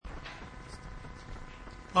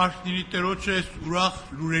Praise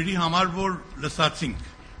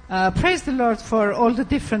the Lord for all the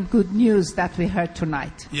different good news that we heard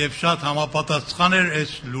tonight.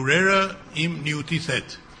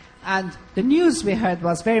 And the news we heard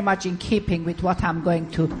was very much in keeping with what I'm going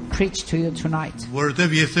to preach to you tonight.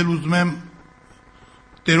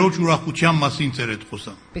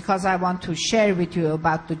 Because I want to share with you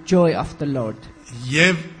about the joy of the Lord.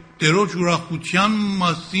 Տերոջ ուրախության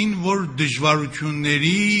մասին, որ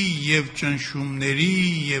դժվարությունների եւ ճնշումների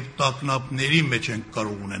եւ տագնապների մեջ ենք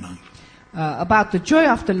կարող ունենալ. About the joy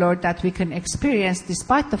of the Lord that we can experience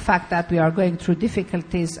despite the fact that we are going through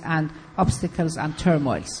difficulties and obstacles and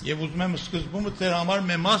turmoils. Եվ ուզում եմ սկզբումը ձեր համար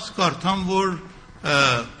մի մաս կարդամ, որ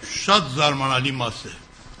շատ զարմանալի մաս է.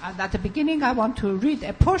 And at the beginning I want to read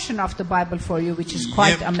a portion of the Bible for you which is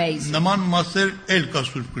quite amazing. Նման մասեր էլ կա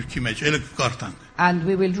Սուրբ Գրքի մեջ, ելը կկարդանք. And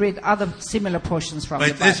we will read other similar portions from the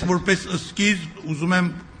Բայց այս Bible. որպես սկիզբ ուզում եմ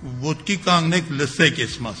ոտքի կանգնեք լսեք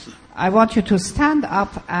այս մասը. I want you to stand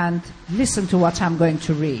up and listen to what I'm going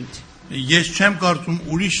to read. Ես չեմ կարծում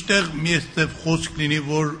ուրիշտեղ մի այստեղ խոսք լինի,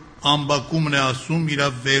 որ ամբակումն է ասում իր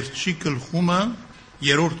վերջի գլխումը,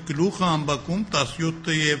 երրորդ գլուխը ամբակում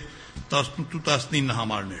 17 եւ 18-19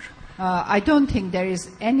 համարներ. I don't think there is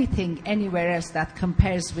anything anywhere else that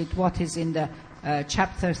compares with what is in the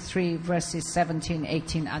chapter 3 verses 17,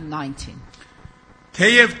 18 and 19.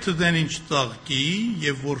 Թեև թզեն ինչ ծաղկի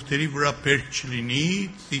եւ որդերի վրա բերք չլինի,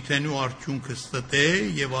 ցիթենու արդյունքը ստե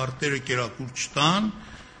եւ արտերը կերակուր չտան,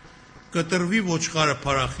 կտրվի ոչխարը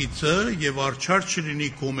փարախիցը եւ արչար չլինի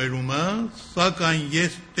կոմերումը, սակայն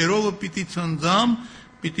ես Տերովը պիտի ցնծամ,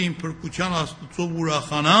 պիտի իմ փրկության Աստծով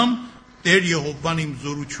ուրախանամ, Տեր Եհովան իմ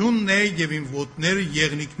զորությունն է եւ իմ ոտները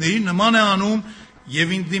եղնիկների նման է անում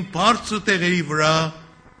եւ ինձ իմ բարձր տեղերի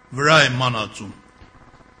վրա է մանածում.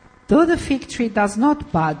 Though the fig tree does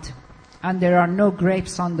not bud, and there are no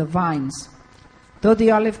grapes on the vines, though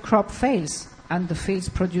the olive crop fails, and the fields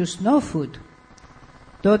produce no food,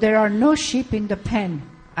 though there are no sheep in the pen,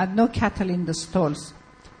 and no cattle in the stalls,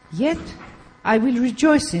 yet I will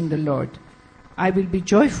rejoice in the Lord. I will be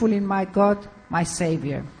joyful in my God, my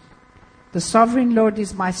Savior. The sovereign Lord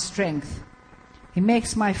is my strength. He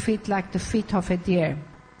makes my feet like the feet of a deer.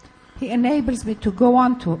 He enables me to go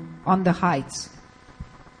on the heights.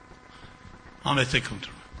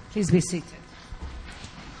 Please be seated.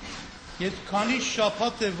 Ես քանի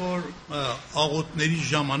շաբաթ է որ աղոթների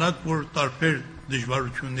ժամանակ որ տարբեր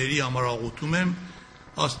դժվարությունների համար աղոթում եմ,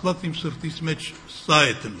 Աստված իմ սրտից մեջ սա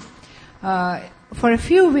է դնում. For a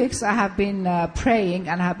few weeks I have been praying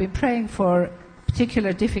and I have been praying for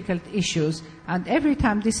particular difficult issues, and every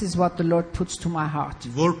time this is what the Lord puts to my heart.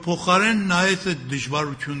 Որ փոխարեն նայես այդ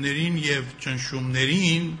դժվարություններին եւ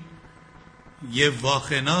ճնշումներին եւ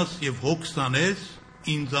վախենաս եւ հոգսանես,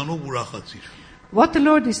 ինձանով ուրախացիր. What the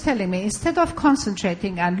Lord is telling me, instead of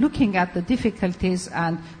concentrating and looking at the difficulties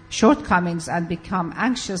and shortcomings and become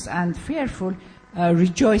anxious and fearful,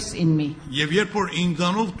 rejoice in me. Եվ երբ որ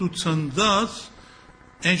ինձանով դու ցնծաս,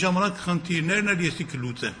 այն ժամանակ խնդիրներն էլ եսի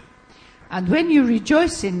կլուծեմ. And when you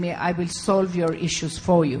rejoice in me, I will solve your issues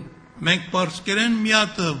for you. Մենք պարսկերեն մի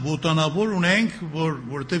հատ ոտանավոր ունենք,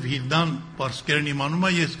 որտեվ Հիլդան պարսկերեն իմանում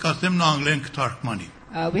է, ես կասեմ նա անգլերեն կթարգմանի.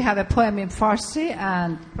 We have a poem in Farsi,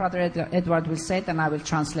 and Brother Edward will say it, and I will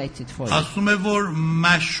translate it for you. Ասում է որ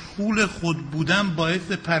մաշղուլ խոդ բուդան բայես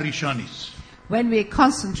է փարիշանից. When we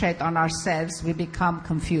concentrate on ourselves, we become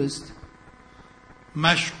confused.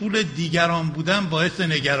 Մաշղուլ դիգարան բուդան բայես է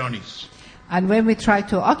նեգարանից. And when we try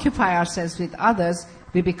to occupy ourselves with others,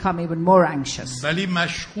 we become even more anxious. Վալի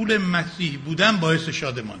մաշղուլ մասիհ բուդան բայես է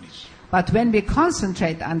շադեմանից. But when we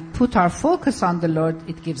concentrate and put our focus on the Lord,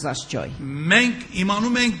 it gives us joy. Մենք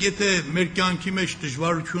իմանում ենք, եթե մեր կյանքի մեջ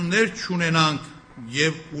դժվարություններ չունենանք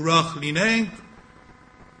եւ ուրախ լինենք,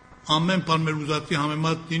 ամեն բան մեր ուզածի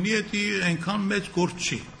համեմատ լինի, դա այնքան մեծ գործ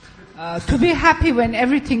չի. To be happy when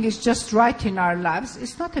everything is just right in our lives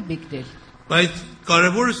is not a big deal. Բայց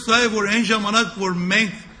կարևորը սա է, որ այն ժամանակ, որ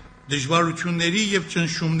մենք դժվարությունների եւ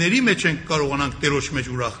ճնշումների մեջ ենք կարողանանք Տերոջ մեջ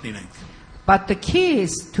ուրախ լինենք. But the key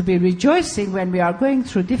is to be rejoicing when we are going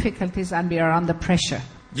through difficulties and we are under pressure.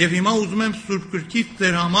 Եվ հիմա ուզում եմ Սուրբ Գրքից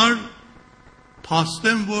ձեր համար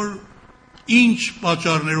փաստեմ, որ ինչ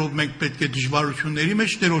պատճառներով մենք պետք է դժվարությունների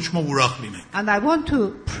մեջ Տերոջով ուրախ լինենք. And I want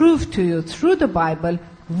to prove to you through the Bible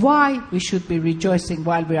why we should be rejoicing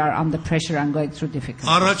while we are under pressure and going through difficulties.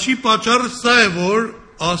 Առաջի պատճառը սա է, որ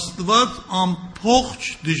Աստված ամբողջ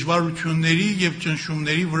դժվարությունների եւ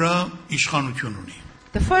ճնշումների վրա իշխանություն ունի.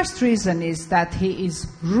 The first reason is that He is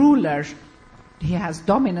ruler. He has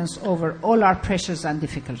dominance over all our pressures and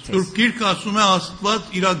difficulties. Սուրբ Գիրքը ասում է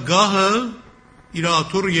Աստված իր գահը, իր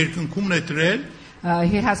աթոռը երկնքում է դրել.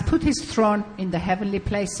 He has put his throne in the heavenly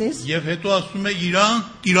places. Եվ հետո ասում է իրան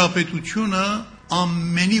տիրապետությունը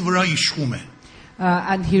ամենի վրա իշխում է։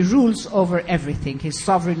 And he rules over everything. He's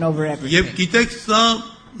sovereign over Եվ everything. գիտեք սա,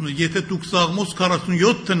 եթե դուք Սաղմոս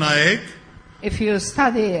 47-ը նայեք, If you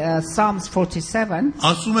study Psalms 47,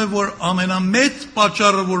 ասում է, որ ամենամեծ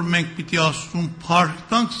պատճառը, որ մենք պիտի Աստծուն փառք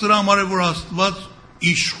տանք, սրա համար է, որ Աստված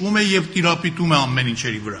իշխում է եւ տիրապետում է ամեն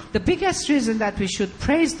ինչերի վրա։ the biggest reason that we should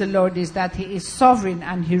praise the Lord is that he is sovereign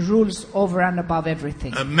and he rules over and above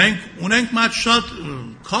everything. Մենք ունենք մատ շատ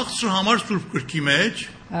քաղցր համար Սուրբ գրքի մեջ,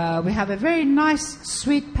 We have a very nice,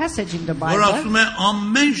 sweet passage in the որ Bible. ասում է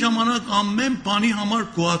ամեն ժամանակ ամեն բանի համար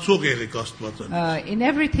գոհացող եղեք Աստվածը։ In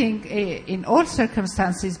everything, in all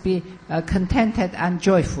circumstances, be contented and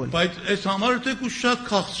joyful. Բայց այս համարը թեկուզ շատ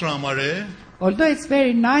քաղցր համար է, Although it's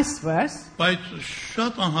very nice verse, բայց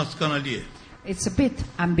շատ անհասկանալի է it's a bit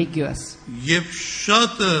ambiguous եւ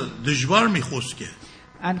շատ դժվար մի խոսք է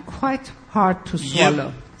and quite hard to եւ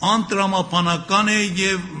swallow. անտրամաբանական է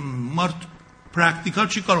եւ մարդ պրակտիկալ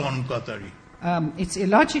չի կարողանում կատարի։ It's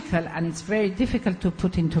illogical and it's very difficult to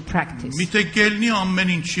put into practice. Միթե կելնի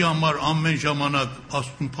ամեն ինչի համար ամեն ժամանակ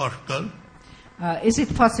Աստծուն փառք տալ։ Is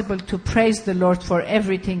it possible to praise the Lord for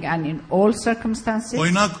everything and in all circumstances?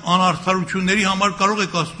 Օրինակ անարդարությունների համար կարող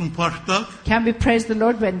եք Աստծուն փառք տալ, Can we praise the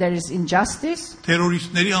Lord when there is injustice?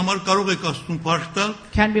 թերորիստների համար կարող եք Աստծուն փառք տալ,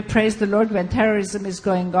 Can we praise the Lord when terrorism is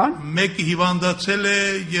going on? մեկը հիվանդացել է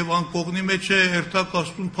եւ անկողնի մեջ է, երթակ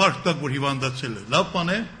Աստծուն փառք տալ, որ հիվանդացել է։ Լավ բան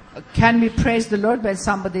է։ Can we praise the Lord when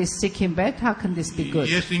somebody is sick in bed? How can this be good?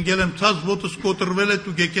 Ես ինգել եմ ցած ոտս կոտրվել է,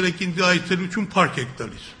 դուք եկել եք ինձ այցելություն փառք եք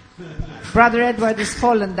տալիս։ Brother Edward is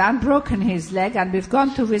fallen down, broken his leg, and we've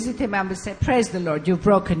gone to visit him and we say, praise the Lord, you've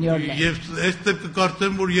broken your leg. Եվ այստեղ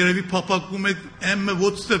կկարծեմ, որ երևի փապակում եք եմը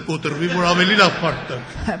ոտս է կոտրվի, որ ավելի լավ փառք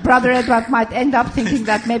տալ։ Brother Edward might end up thinking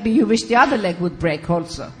that maybe you wish the other leg would break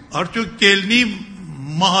also. Արդյոք կելնի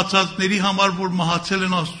մահացածների համար, որ մահացել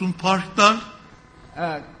են Աստծուն փառք տալ։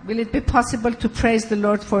 Will it be possible to praise the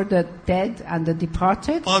Lord for the dead and the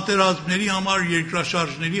departed? Պատերազմների համար,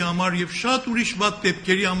 երկրաշարժների համար եւ շատ ուրիշ վատ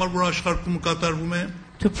դեպքերի համար, որ աշխարհում կատարվում է,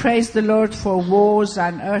 To praise the Lord for wars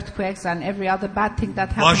and earthquakes and every other bad thing that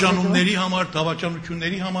happens. in the world? բաժանումների համար,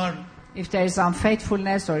 դավաճանությունների համար, If there is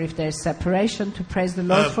unfaithfulness or if there is separation, to praise the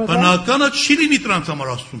Lord for them. բնականը չի լինի դրանց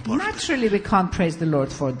համար Աստծուն փառք։ Naturally, we can't praise the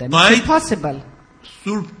Lord for them. Բայց- It's impossible.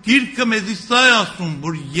 Սուրբ Գիրքը մեզի սա է ասում,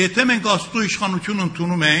 որ եթե մենք Աստծո իշխանությունը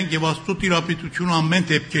ընդունում ենք եւ Աստծո տիրապետությունը ամեն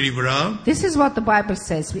դեպքերի վրա, This is what the Bible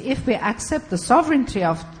says. If we accept the sovereignty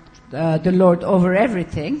of the Lord over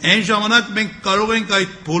everything, այն ժամանակ մենք կարող ենք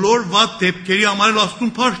այդ բոլոր վատ դեպքերի համար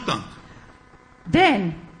Աստծուն փառք տանք։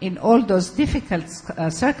 then in all those difficult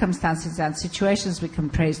circumstances and situations we can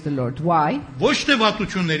praise the Lord. Why? Ոչ թե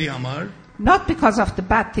վատությունների համար, Not because of the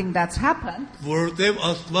bad thing that's happened, որովհետեւ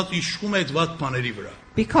Աստված իշխում է այդ վատ բաների վրա։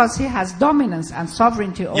 because he has dominance and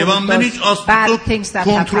sovereignty over Եվ ամեն ինչ those bad Աստծո things that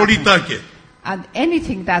have կոնտրոլի happened. տակ է։ And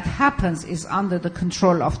anything that happens is under the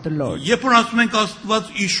control of the Lord. Երբ որ ասում ենք Աստված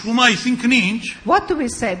իշխում է, այսինքն ինչ, What do we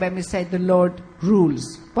say when we say the Lord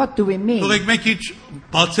rules? What do we mean? թողեք մեկ ինչ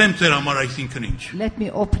բացեմ ձեր համար այսինքն ինչ։ Let me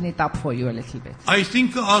open it up for you a little bit.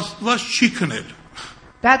 Այսինքն Աստված չի քնել։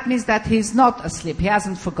 That means that he's not asleep. He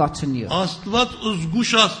hasn't forgotten you. Աստված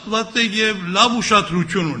զգուշ Աստված է եւ լավ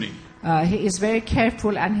ուշադրություն ունի։ He is very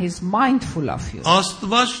careful and he's mindful of you.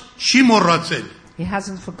 Աստված չի մոռացել։ He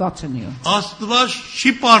hasn't forgotten you. Աստված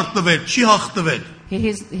չի պարտվել, չի հաղթվել։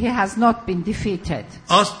 He has not been defeated.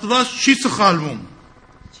 Աստված չի սխալվում,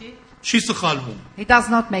 չի սխալվում։ He does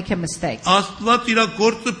not make a mistake. Աստված իր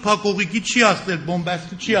գործը փակողիկի չի ասել,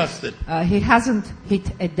 բոմբաստի չի ասել։ He hasn't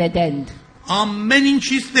hit a dead end. Ամեն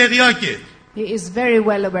ինչից տեղյակ է He is very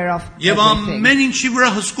well aware of եւ everything. ամեն ինչի վրա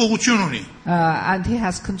հսկողություն ունի։ And he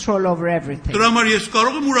has control over everything. Դրա համար ես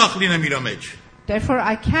կարող եմ ուրախ լինեմ իր մեջ, Therefore,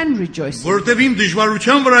 I can rejoice որովհետեւ իմ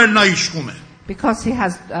դժվարության վրա էլ նա իշխում է։ because he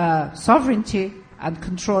has sovereignty and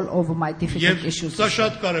control over my difficult Եվ issues. սա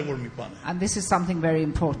շատ կարեւոր մի բան է։ And this is something very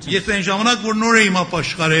important. Ես այն ժամանակ որ նոր եմ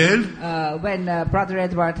ապաշխարել, When Brother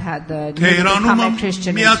Edward had newly Թեհրանում become a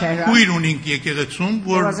Christian in մի հատ Tehran, քույր ունենք եկեղեցում,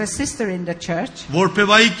 there որ was a sister in the church.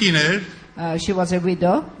 որբևայի կին էր, She was a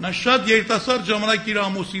widow. նա շատ երիտասարդ ժամանակ իր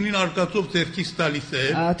ամուսինին արկածով ձեռքից տալիս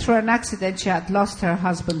էր, Through an accident, she had lost her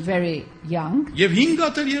husband very young. եւ 5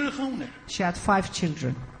 հատ երեխա ուներ, She had 5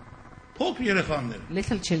 children, փոքր երեխաներ։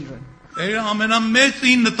 little children. Էր ամենամեծ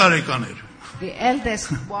 9 տարեկան էր, The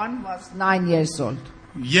eldest one was 9 years old.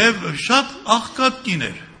 եւ շատ աղքատ կին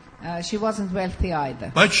էր, She wasn't wealthy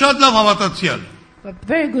either, բայց շատ լավ հավատացյալ։ but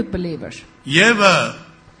very good believer. Եվ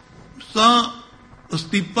սա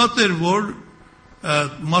ստիպված էր, որ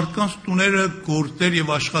մարդկանց տուները գործեր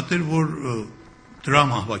եւ աշխատեր, որ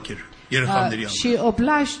դրամ հաղվակեր երեխաների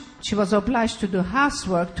համար։ She was obliged to do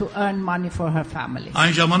housework to earn money for her family.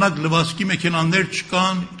 Այն ժամանակ լվացքի մեքենաներ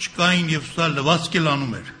չկային եւ սա լվացք էլ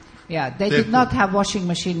անում էր։ Yeah, they did not have washing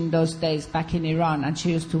machine in those days back in Iran, and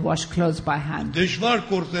she used to wash clothes by hand. Դժվար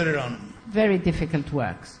գործեր էր անում։ Very difficult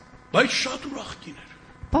works. Բայց շատ ուրախ կին էր։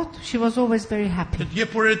 But she was always very happy.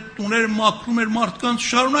 Երբ որ այդ տուները մաքրում էր մարդկանց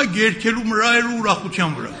շարունակ երգելու մրայելու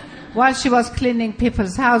ուրախության վրա։ While she was cleaning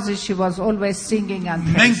people's houses, she was always singing and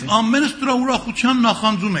Մենք praising. ամենս դրա ուրախության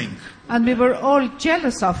նախանձում ենք։ And we were all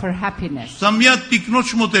jealous of her happiness. Սա մի հատ տիկնոջ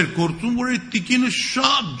մոտ էր գործում, որ այդ տիկինը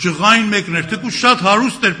շատ ջղային մեկն էր, թեկուզ շատ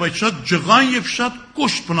հարուստ էր, բայց շատ ջղային եւ շատ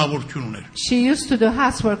կոշտ բնավորություն ուներ։ She used to do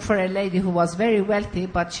housework for a lady who was very wealthy,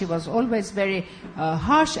 but she was always very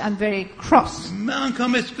harsh and very cross. Մի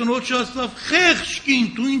անգամ էս կնոջը ասավ. «Խեղճ կին,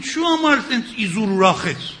 դու ինչու համար տենց իզուր ուրախ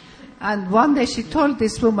ես»։ And one day she told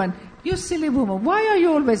this woman, "You silly woman, why are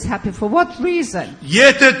you always happy? For what reason?"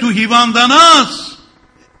 Եթե դու հիվանդանաս,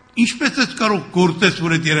 ինչպես ես կարող գործես,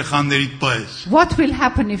 որ այդ երեխաներիդ պահես։ What will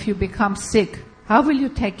happen if you become sick? How will you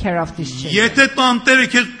take care of these children? Եթե տանտերը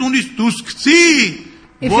քեզ տունից դուրս գցի,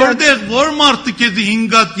 If you're- որտեղ որ մարդը քեզ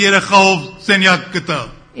 5 երեխաով սենյակ կտա։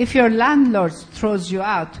 If your landlord throws you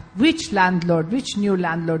out, which new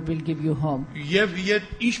landlord will give you home? Եվ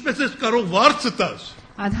ինչպես ես կարող վարձը տաս։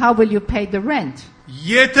 And how will you pay the rent?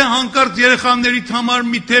 Եթե հանկարծ երեխաներիդ համար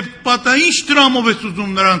մի դեպք պատա, ինչ դրամով ես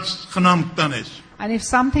ուզում նրանց խնամք տանես։ And if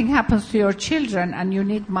something happens to your children and you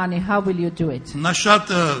need money, how will you do it? Նա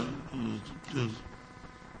շատ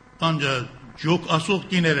բանջա ջոկ ասող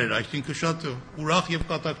կիներ էր, այսինքն շատ ուրախ եւ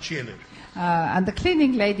կատակչի էր։ And the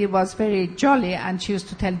cleaning lady was very jolly, and she used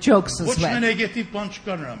to tell jokes as Ոչ մի well. նեգատիվ բան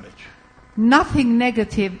չկար նրա մեջ։ Nothing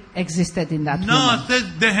negative existed in that Նա woman. ասեց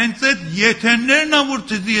դե հենց այդ եթերներն ա որ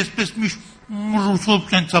ցեզի այսպես միշտ մրուսով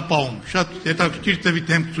կենցապահում։ Շատ հետաքրքիր ծավի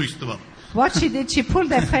դեմք ցույց տվա։ What she did, she pulled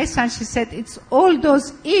her face and she said, "It's all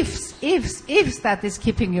those ifs that is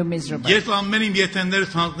keeping you miserable." Ես ամեն իմ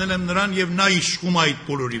եթերներս հանձնել եմ նրան եւ նա իշխում է այդ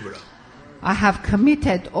բոլորի վրա։ I have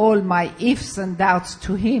committed all my ifs and doubts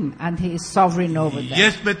to him, and he is sovereign over them.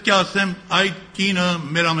 Ես պետք է ասեմ, այդ կինը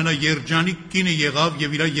մեր ամենաերջանիկ կինը եղավ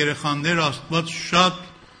եւ իր երեխաները Աստված շատ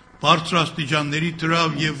բարձր աստիճանների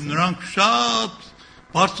դրավ եւ նրանք շատ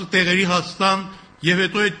բարձր տեղերի հասան եւ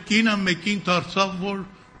հետո այդ կինը մեկին դարձավ, որ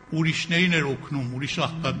ուրիշներին էր օգնում, ուրիշ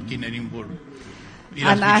աղքատ կիներին, որ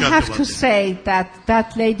And I have to say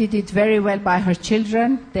that lady did very well by her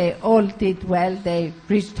children. They all did well. They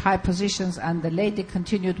reached high positions, and the lady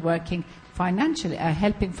continued working financially,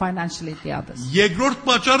 helping financially the others. Երկրորդ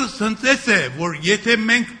պատճառը սնցես է, որ եթե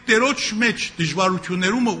մենք Տերոջ մեջ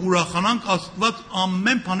դժվարություններումը ուրախանանք, Աստված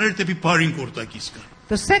ամեն բաները դեպի բարին կորտակից կա։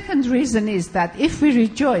 The second reason is that if we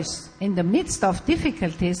rejoice in the midst of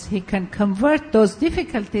difficulties, he can convert those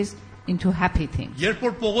difficulties into happy things. Երբ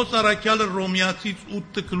որ Պողոս Առաքյալը Ռոմեացից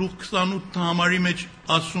 8:28 համարի մեջ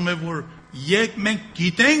ասում է, որ մենք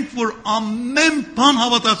գիտենք, որ ամեն բան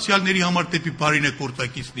հավատացյալների համար դեպի բարին է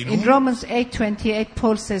կորտակից In լինում։ Romans 8:28,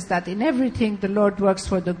 Paul says that in everything the Lord works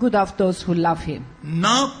for the good of those who love him.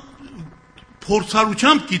 Նա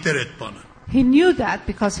փորձառությամբ գիտեր այդ բանը։ He knew that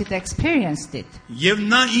because he'd experienced it. Եվ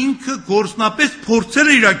նա ինքը գործնապես փորձել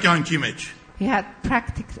է իր կյանքի մեջ։ He had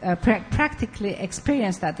practically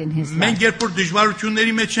experienced that in his Մենք life. երբ որ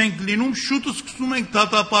դժվարությունների մեջ ենք լինում, շուտ սկսում ենք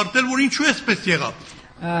դատապարտել, որ ինչու էսպես եղավ։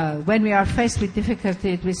 When we are faced with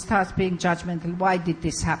difficulty, we start being judgmental. Why did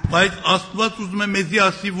this happen? Բայց Աստված ուզում է մեզի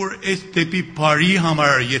ասի, որ այս դեպի բարի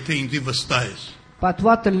համար, եթե ինձ վստահ ես։ But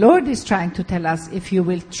what the Lord is trying to tell us, if you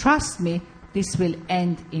will trust me, this will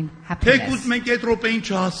end in Թեկուզ happiness. մենք այդ րոպեին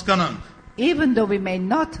չհասկանանք։ Even though we may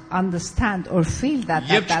not understand or feel that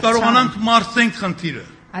Եվ at that չկարողանանք time, մարսենք խնդիրը։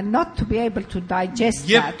 and not to be able to digest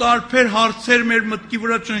Եվ that, տարբեր հարցեր մեր մտքի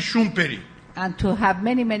վրա ճնշում բերի։ and to have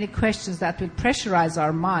many questions that will pressurize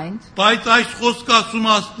our mind, Բայց այս խոսքը ասում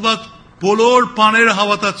է Աստված բոլոր բաները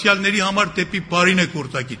հավատացյալների համար դեպի բարին է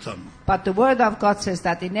կորտակից անում։ but the word of God says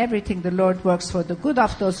that in everything the Lord works for the good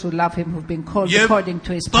of those who love him, who've been called Եվ according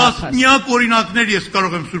to his purpose. տասնյակ օրինակներ ես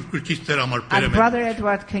կարող եմ Սուրբ Գրքից ձեր համար And բերեմ։ Brother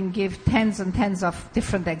Edward can give tens and tens of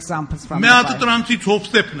different examples from Մի the հատ Bible. դրանցից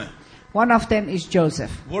Հովսեփն է, One of them is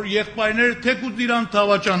Joseph. որ եղբայրները թեկուզ իրան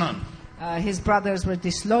թավաճանան, His brothers were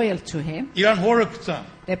disloyal to him. իրան հորը գցան,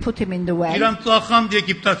 They put him in the well. իրան ծախան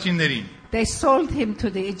եգիպտացիներին։ They sold him to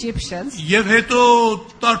the Egyptians. Եվ հետո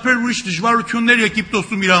տարբեր ուրիշ դժվարություններ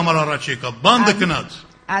Եգիպտոսում իր համար առաջ եկավ, բանդը գնաց։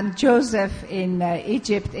 And Joseph in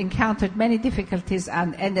Egypt encountered many difficulties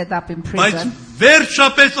and ended up in Բայց prison.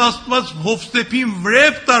 վերջապես Աստված Հովսեփին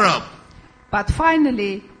վրեվ տարավ։ But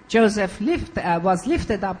finally, Joseph was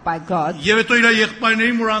lifted up by God. Եվ հետո իր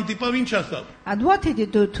եղբայրներին որ հանդիպավ ինչ ասավ։ And what did he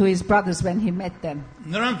do to his brothers when he met them?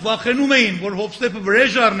 Նրանք վախենում էին, որ Հովսեփը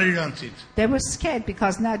վրեժ առներ իրանցից։ They were scared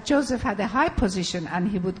because now Joseph had a high position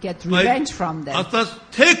and he would get revenge from them. Աստված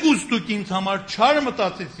թեկուզ դուք ինձ համար չար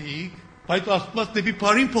մտածեցիք, բայց Աստված դեպի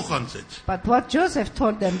բարին փոխանցեց։ But what Joseph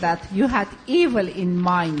told them that you had evil in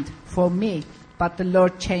mind for me, but the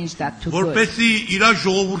Lord changed that to good. Որպեսզի իր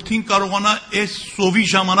ժողովրդին կարողանա այս սովի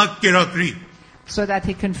ժամանակ կերակրի։ So that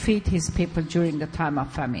he can feed his people during the time of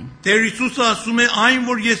famine. Տեր Հիսուսը ասում է այն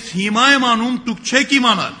որ ես հիմա եմ անում, դուք չեք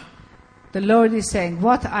իմանալ։ The Lord is saying,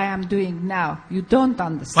 what I am doing now, you don't Բայց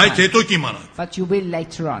understand, հետո կիմանալ։ but you will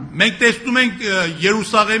later on. Մենք տեսնում ենք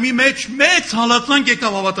Երուսաղեմի մեջ մեծ հալածանք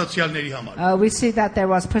եկավ հավատացյալների համար։ We see that there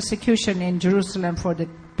was persecution in Jerusalem for the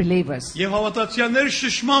believers. Եվ հավատացյալները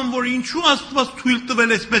շշման, որ ինչու Աստված թույլ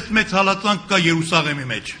տվել այսպես մեծ հալածանք կա Երուսաղեմի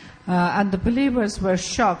մեջ։ And the believers were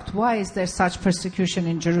shocked. Why is there such persecution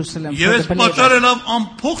in Jerusalem for Եվ the այս believers? պատճառը լավ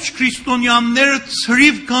ամբողջ քրիստոնյաները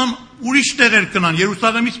ծրիվ կան ուրիշ տեղեր կնան,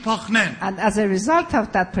 Երուսաղեմից փախնեն։ And as a result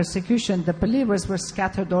of that persecution, the believers were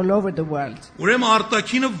scattered all over the world. Ուրեմն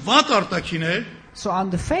արտաքինը վատ արտաքին էր, So on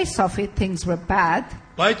the face of it, things were bad.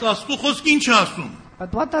 բայց Աստծո խոսքը ինչ է ասում։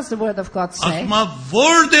 But what does the word of God say? Ասում է,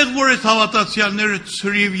 որտեղ որ այս հավատացյալները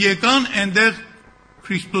ծրիվ եկան, այնտեղ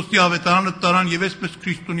Քրիստոսի ավետարանը տարան եւ այսպես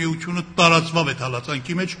քրիստոնեությունը տարածվավ այդ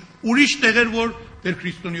հալածանքի մեջ, ուրիշ տեղեր որ դեր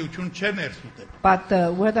քրիստոնեություն չէր ներսուտել։ But the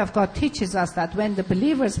word of God teaches us that when the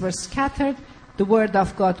believers were scattered, the word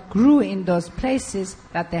of God grew in those places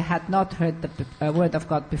that they had not heard the word of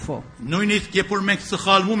God before. Նույնիսկ երբ որ մենք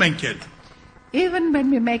սխալվում ենք էլ Even when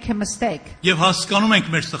we make a mistake եւ հասկանում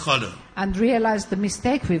ենք մեր սխալը and realize the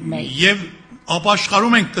mistake we've made եւ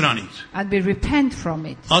ապաշխարում ենք դրանից, and we repent from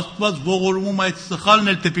it, Աստված ողորմում այդ սխալն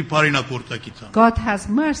էլ դեպի բարինակորտակից ան։ God has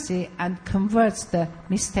mercy and converts the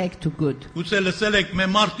mistake to good. Գուցե լսել եք մի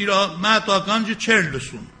մարդ իր մատ ականջը չէր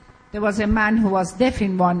լսում There was a man who was deaf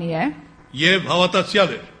in one ear, եւ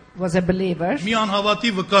հավատացյալ էր։ was a believer. Մի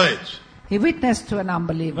անհավատի վկայեց He witnessed to an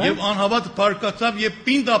unbeliever. եւ անհավատը բարկացավ եւ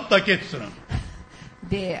պինդ ապտակեց նրան։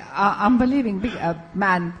 The unbelieving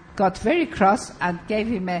man got very cross and gave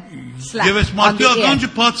him a slap Եվ այս on մարդի the ear. ականջը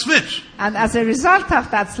բացվեց։ And as a result of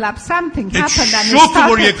that slap, something Այդ happened and he շոկը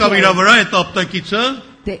որ started եկավ իր hearing. վրա այդ ապտակիցը,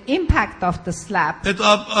 The impact of the slap, այդ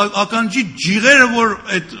ականջի ջիղերը որ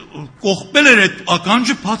այդ կողպել էր այդ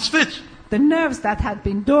ականջը բացվեց։ the nerves that had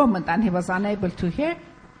been dormant and he was unable to hear,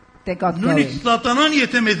 they got Նույնիսկ going. սատանան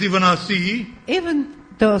եթե մեզի վնասի, Even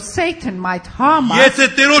though Satan might harm us եթե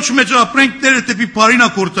Տերոջ մեջ ապրենք, Տերը դեպի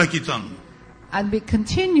բարինակորտակից անում։ and we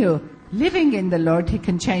continue living in the Lord, he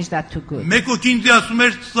can change that to good. Մեկ ոք ինձ ասում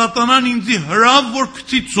էր սատանան ինձ հրավ որ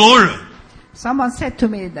գցի ծորը, Someone said to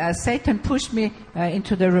me, Satan pushed me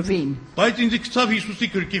into the ravine, բայց ինձ գցավ Հիսուսի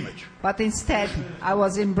քրկի մեջ։ but instead I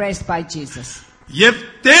was embraced by Jesus. Եվ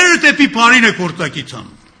Տերը դեպի բարինակորտակից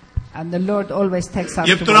անում։ And the Lord always takes us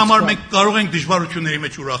Եվ towards դրա համար God. մենք կարող ենք դժվարությունների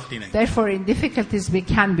մեջ ուրախ լինենք։ Therefore, in difficulties we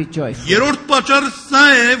can be joyful. Երրորդ պատճառը սա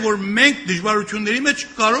է, որ մենք դժվարությունների մեջ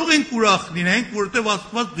կարող ենք ուրախ լինենք, որովհետև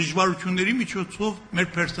Աստված դժվարությունների միջոցով մեր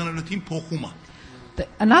personality-ին փոխում է։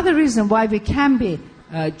 Another reason why we can be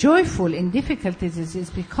joyful in difficulties is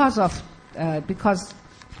because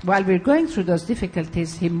while we're going through those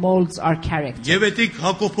difficulties, He molds our character. Եվ էդիկ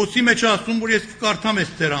Հակոբոսի մեջ ասում, որ ես կկարդամ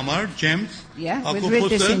այս դեր համար, Ջեյմս, Yeah, we read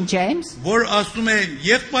this in James. որ ասում է,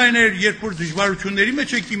 եղբայրներ, երբ որ դժվարությունների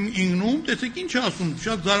մեջ եք ինգնում, տեսեք ինչ է ասում,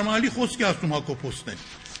 շատ զարմանալի խոսք է ասում Հակոբոսն է։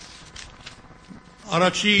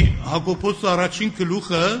 Առաջի Հակոբոսը առաջին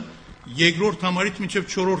գլուխը երկրորդ համարից մինչև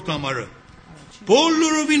 4-րդ համարը։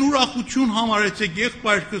 Բոլորովին ուրախություն համարեցեք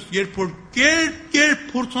եղբայրքս, երբ որ կերպ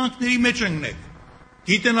փորձանքների մեջ ընկնեք։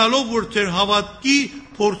 Գիտենալով, որ ձեր հավատքի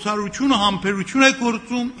փորձառությունը համբերություն է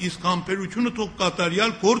գործում, իսկ համբերությունը թող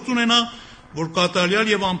կատարյալ գործ ունենա, որ կատարյալ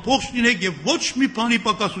եւ ամբողջ լինեք եւ ոչ մի բանի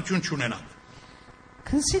պակասություն չունենաք։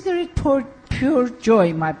 Consider it pure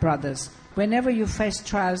joy, my brothers, whenever you face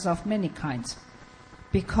trials of many kinds,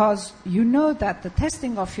 because you know that the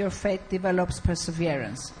testing of your faith develops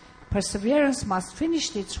perseverance. Perseverance must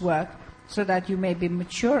finish its work so that you may be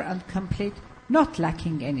mature and complete, not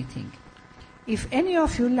lacking anything. If any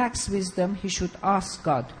of you lacks wisdom, he should ask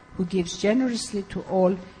God, who gives generously to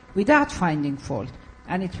all without finding fault,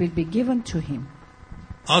 and it will be given to him.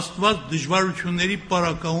 Աստված դժվարությունների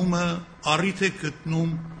պարակայումը առիթ է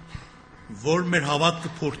գտնում, որ մեր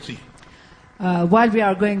հավատքը փորձի։ While we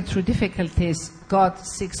are going through difficulties, God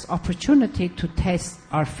seeks opportunity to test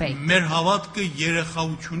our faith. Մեր հավատքը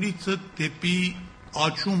երեխաությունից դեպի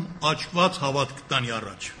աճում աճված հավատք տանի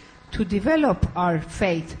առաջ։ To develop our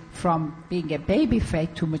faith from being a baby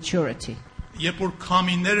faith to maturity. երբ որ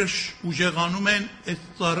քամիները ուժեղանում են, այս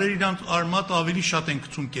ծառերը իրանց արմատ ավելի շատ են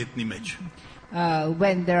գցում կետնի մեջ։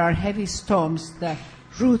 When there are heavy storms, the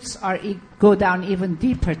roots go down even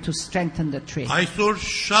deeper to strengthen the tree. Այսօր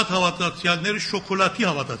շատ հավատացյալները շոկոլադի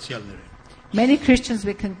հավատացյալներ են։ Many Christians,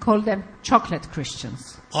 we can call them chocolate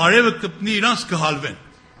Christians. Արևը կպնի իրանց կհալվեն։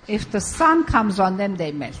 If the sun comes on them,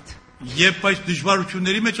 they melt. Եվ այս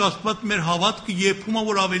դժվարությունների մեջ Աստված մեր հավատքը եփում է,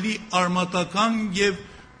 որ ավելի արմատական եւ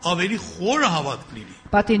ավելի խորը հավատք լինի։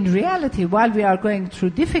 But in reality, while we are going through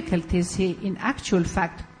difficulties, He, in actual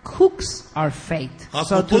fact, cooks our faith,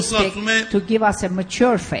 so to speak, to give us a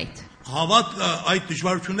mature faith. Հավատ այդ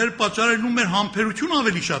դժվարությունները պատճառելու մեր համբերությունը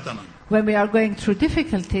ավելի շատանան։ When we are going through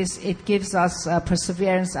difficulties, it gives us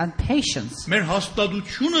perseverance and patience. Մեր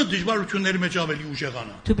հաստատությունը դժվարությունների մեջ ավելի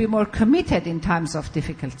ուժեղանա։ To be more committed in times of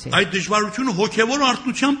difficulty. Այդ դժվարությունը հոգևոր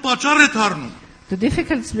արթնության պատճառ է դառնում։ The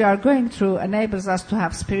difficulties we are going through enables us to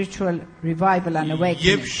have spiritual revival and awakening.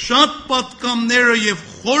 Եվ շատ պատկամները եւ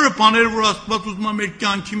խորը բաները, որ Աստված ուզում է մեր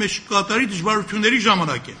կյանքի մեջ կատարի դժվարությունների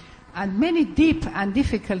ժամանակ է։ And many deep and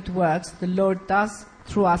difficult works the Lord does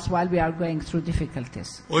through us while we are going through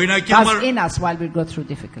difficulties. Does in us while we go through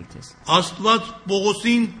difficulties. Աստված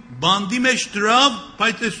Պողոսին բանդի մեջ դրավ,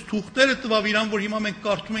 բայց այս թուղթերը տվավ իրան, որ հիմա մենք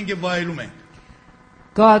կարդում ենք եւ վայելում ենք։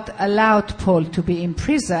 God allowed Paul to be in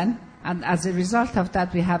prison, and as a result of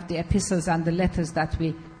that we have the epistles and the letters that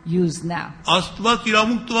we use now. Աստված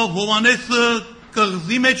իրավունք տվավ Հովանեսը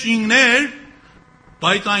կղզի մեջ ինգներ,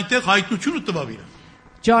 բայց այնտեղ հայտնությունը տվավ իրան։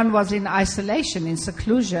 John was in isolation, in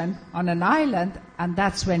seclusion, on an island, and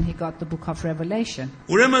that's when he got the book of Revelation.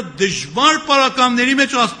 Ուրեմն դժվար պարականների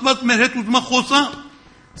մեջ Աստված մեր հետ ուզում է խոսա։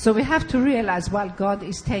 So we have to realize while God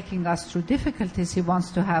is taking us through difficulties, He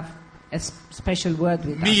wants to have a special word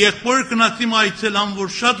with Մի us. եղբոր կնացիմ այցելան,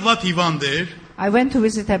 որ շատ վատ հիվանդ էր, I went to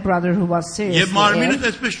visit a brother who was եւ seriously մարմինը ill.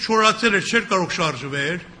 այսպես չորացել էր, չէր կարող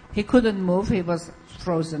շարժվել, He couldn't move, he was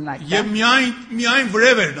frozen like եւ that. միայն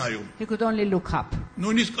վրև էր նայում։ He could only look up.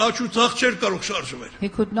 Նույնիսկ աջ ու ցախ չէր կարող շարժվել։ He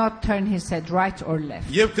could not turn his head right or left.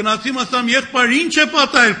 Եվ գնացիմ ասամ, եղբայր, ինչ է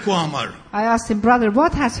պատահել քո համար։ I asked him, brother,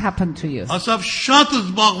 what has happened to you? Ասավ, շատ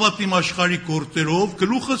զբաղված իմ աշխարհի գործերով,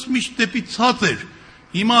 գլուխս միշտ դեպի ցած էր։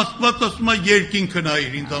 Հիմա Աստված ասում է երկինքը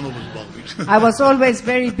նայիր, ինձանով զբաղվիր։ I was always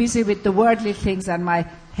very busy with the worldly things and my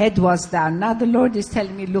head was down. Now the Lord is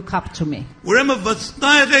telling me, look up to me. Ուրեմն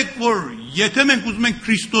վստահ եղեք, որ եթե մենք ուզում ենք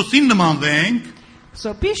Քրիստոսին նմանվենք,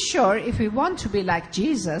 So be sure, if we want to be like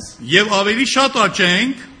Jesus եւ ավելի շատ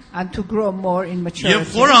աճենք, and to grow more in եւ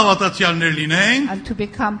maturity խոր հավատացյալներ լինենք, and to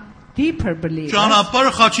become deeper believers,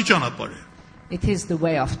 ճանապարհը խաչի ճանապարհ է։ it is the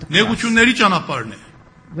way of the cross, Նեղությունների ճանապարհն է։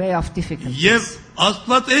 way of difficulties. Եվ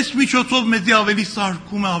Աստված այս միջոցով մեզի ավելի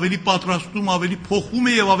սարքում է, ավելի պատրաստում, ավելի փոխում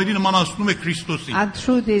է եւ ավելի նմանացնում է Քրիստոսին։ And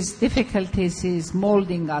through these difficulties, He is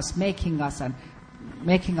molding us, making us, and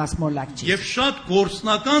making us more like Jesus. Եվ շատ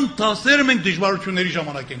գործնական դասեր մենք դժվարությունների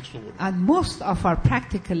ժամանակ ենք սովորում։ And most of our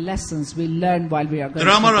practical lessons we learn while we are going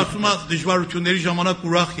Դրա համար through ասում է difficulties. դժվարությունների ժամանակ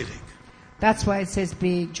ուրախ եղեք։ That's why it says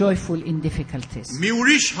be joyful in difficulties. Մի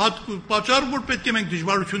ուրիշ պատճառ, որ պետք է մենք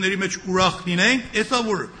դժվարությունների մեջ ուրախ լինենք, էսա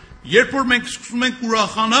որ երբ որ մենք սկսում ենք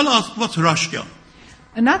ուրախանալ, Աստված հրաշք է։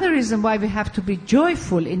 Another reason why we have to be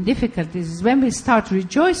joyful in difficulties is when we start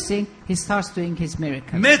rejoicing, He starts doing His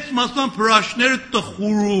miracles. Մեծ մասամբ հրաշքները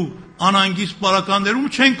տխուր ու անհանգիստ պարականներում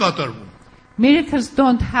չեն կատարվում։ Miracles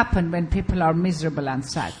don't happen when people are miserable and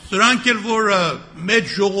sad. Սրանք էլ որ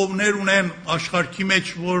մեծ ժողովներ ունեն աշխարհի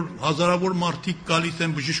մեջ, որ հազարավոր մարդիկ գալիս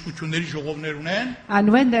են բժշկությունների ժողովներ ունեն,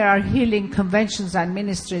 And when there are healing conventions and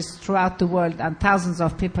ministries throughout the world and thousands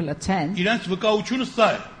of people attend, իրենց վկայությունը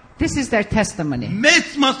սա է։ this is their testimony.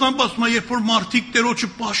 Մեծ մասամբ ասում է, երբ որ մարդիկ Տերոջը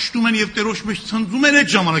պաշտում են եւ Տերոջ մեջ ցնծում են,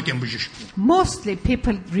 այդ ժամանակ են բժշկվում։ Mostly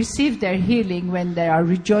people receive their healing when they are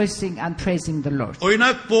rejoicing and praising the Lord.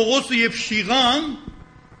 Օրինակ Պողոսը եւ Շիղան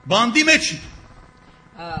բանդի մեջ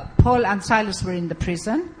Paul and Silas were in the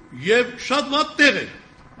prison, եւ շատ վատ տեղ էր։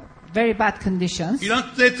 very bad conditions.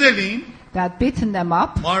 Իրանք ծեծելին, They had beaten them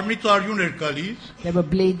up, մարմնից արյուն էր գալիս they were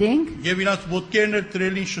bleeding, եւ իրանք ոտքերն էր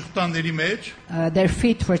տրելին շղթաների մեջ their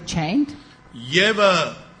feet were chained, եւ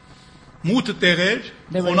մութ տեղեր,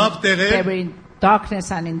 they were, խոնավ they տեղեր were in darkness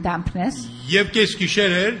and in dampness, եւ կես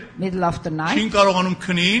գիշեր էր, middle of the չին night, կարողանում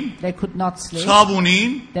քնին, they could not sleep, ցավ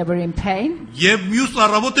ունին they were in pain, եւ մյուս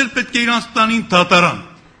առավոտ էլ պետք է իրանք տանին դատարան։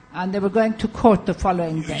 and they were going to court the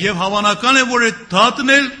following day. Եվ հավանական է որ այդ դատն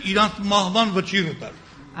էլ իրանք մահվան վճիռ տար։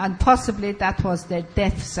 And possibly that was their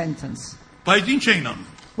death sentence. Բայց ինչ էին անում։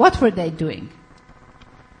 What were they doing?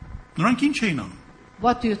 Նրանք ինչ էին անում։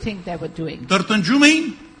 What do you think they were doing? Տրտնջում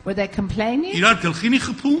էին, Were they complaining? իրար գլխինի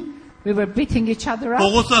խփում, We were beating each other up.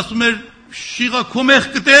 Պողոս ասում էր՝ «Շիղա քո մեղ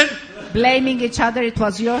կտեր», blaming each other, it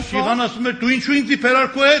was your fault. Շիղան ասում էր, դու ինչու ինձ իբերար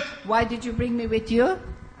քո հետ։ Why did you bring me with you?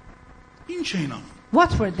 Ինչ էին անում։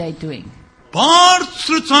 What were they doing?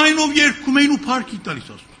 Բարձր ցայնով երգում էին ու փառքի տալիս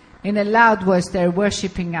Աստծուն։ In a loud voice, they're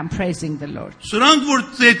worshipping and praising the Lord. Սրանք որ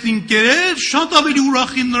ծեծին կերել, շատ ավելի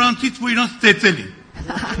ուրախ են նրանցից, որ իրանց ծեծելին։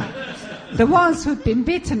 The ones who'd been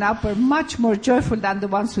beaten up were much more joyful than the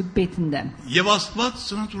ones who'd beaten them. Եվ Աստված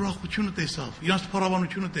սրանց ուրախությունը տեսավ, իրանց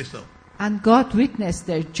փառաբանությունը տեսավ։ And God witnessed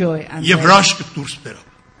their joy and Եվ their հրաշքը դուրս բերավ։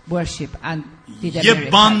 worship and did a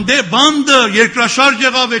Եվ miracle. բանդը երկրաշարժ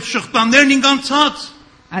եղավ, այդ շղթաներն ինքանցած։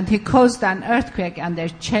 And he caused an earthquake and their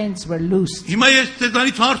chains were loosed. Հիմա ես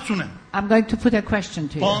ձեզանից հարց ունեմ։ I'm going to put a question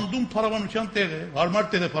to you. Բանդում փառաբանության տեղ է, հարմար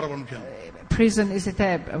տեղ է փառաբանության։ Prison, is it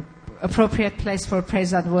a appropriate place for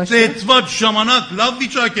praise and worship? Ծեծված ժամանակ լավ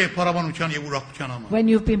վիճակ է փառաբանության եւ ուրախության համար։ When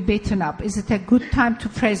you've been beaten up, is it a good time to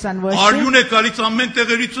praise and worship? Արյուն է գալիս ամեն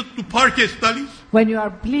տեղերից դու փառք ես տալիս։ When you are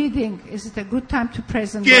bleeding, is it a good time to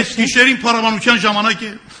praise and Կես worship? գիշերին փառաբանության ժամանակ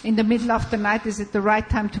է։ In the middle of the night, is it the right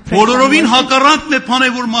time to praise and Բոլորովին worship? հակառակն է բանը,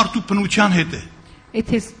 որ մարդու բնության հետ է։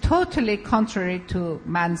 It is totally contrary to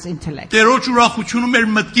man's intellect. Տերոջ ուրախությունը մեր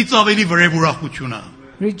մտքից ավելի վրև ուրախություն է։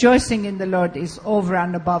 Rejoicing in the Lord is over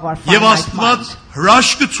and above our Եվ finite Աստված mind.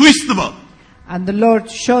 հրաշքը ցույց տվավ։ And the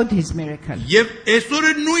Lord showed his miracle. Եվ այսօր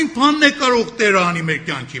է նույն բանն է կարող Տերը անի մեր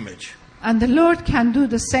կյանքի մեջ։ And the Lord can do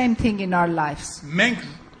the same thing in our lives. Մենք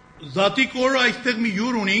զատիկ օրը այստեղ մի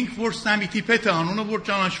յուր ունենք, որ Սամիթի Պետը անունը, որ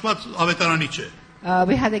ճանաչված ավետարանիչ է։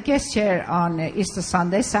 We had a guest here on Easter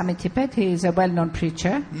Sunday, Sami Tippet. He is a well-known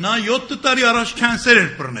preacher. Նա 7 տարի առաջ կանսեր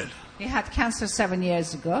էր բռնել։ He had cancer 7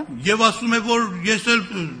 years ago. Եվ ասում է, որ ես էլ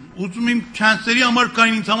ուզում եմ կանսերի համար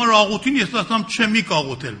կային ինձ համար աղոթին, ես ասամ չեմ մի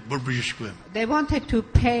կաղոթել, որ բժշկվեմ։ They wanted to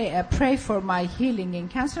pray for my healing in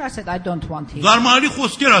cancer. I said, I don't want healing. Զարմանալի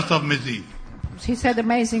խոսքեր ասավ մեզի։ He said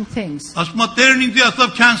amazing things. Ասում է Տերն ինձ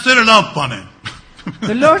ասավ կանսերը լավ բան է։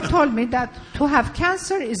 The Lord told me that to have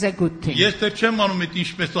cancer is a good thing. Ես դեռ չեմ անում այդ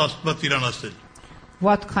ինչպես Աստված իրան ասել։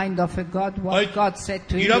 What kind of a God? What God said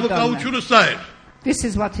to him. we don't know. Իրավակայությունը սա էր։ This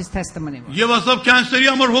is what his testimony was. Եվ ասավ կանսերի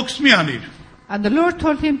համար հոգս մի անիր։ And the Lord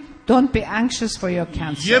told him, don't be anxious for your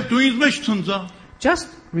cancer. Եվ դու ինձ մեջ ցնծա։ Just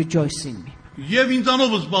rejoice in me. Եվ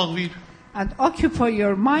ինձանով զբաղվիր։ And occupy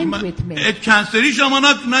your mind with me. Այդ կանսերի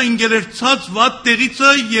ժամանակ նա ինգերերցած վատ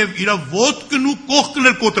տեղիցը եւ իր ոտքն ու կողքն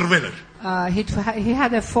էլ կոտրվել էր։ He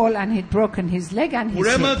had a fall and he'd broken his leg and his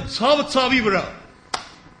Ուրեմն hip. ցավը ցավի վրա։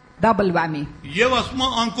 Double whammy. Եվ ասում է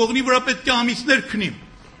անկողնի վրա պետք է ամիսներ քնիմ։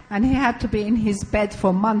 And he had to be in his bed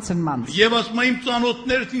for months and months. Եվ ասում է իմ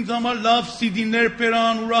ծանոթներս ինձ համար լավ CD-ներ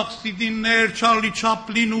բերան, ուրախ CD-ներ, Չարլի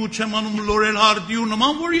Չապլին ու չեմ անում Լորել Հարդի ու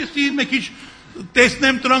նման, որ ես մի քիչ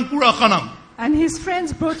տեսնեմ դրանք ուրախանամ։ And his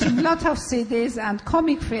friends brought him a lot of CDs and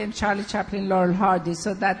comic film, Charlie Chaplin, Laurel Hardy,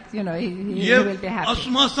 so that, he will be happy.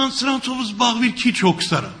 Ասում ասան սրանցով զբաղվիր քիչ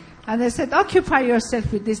հոգսարա։ And they said, occupy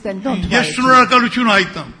yourself with this, then don't Ես worry. շնորհակալություն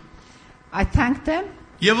հայտամ։ I thanked them,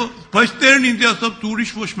 Եվ բայց Տերն ինձ ասավ դու ուրիշ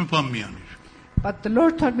ոչ մի բան մի անիր։ but the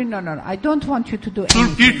Lord told me, no, I don't want you to do Սուրբ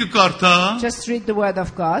anything. Գիրքը կարդա, Just read the word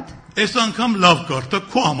of God. այս անգամ լավ կարդա,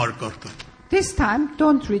 քո համար կարդա։ This time,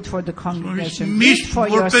 don't read for the congregation. Read Միշտ for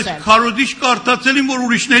որպես yourself. քարոզիչ կարդացել եմ, որ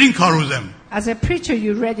ուրիշներին քարոզեմ։ As a preacher,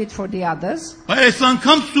 you read it for the others. Բայց այս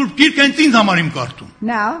անգամ Սուրբ Գիրքը հենց ինձ համար իմ կարդում։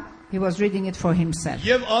 Now, he was reading it for himself.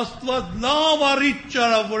 Եվ Աստված լավ առիթ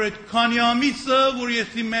ճարա, որ այդ քանի ամիսը, որ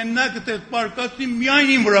ես մենակ այդպես պարկացի,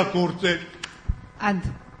 միայն իմ վրա գործեր։ And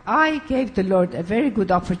I gave the Lord a very good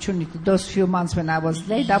opportunity those few months when I was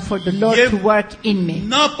laid up for the Lord to work in me.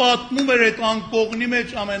 Նա պատմում էր այդ անկողնի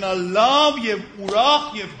մեջ ամենալավ եւ ուրախ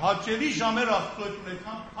եւ հաճելի ժամեր Աստծո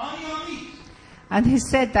ունեցան քանի ամիս։ And he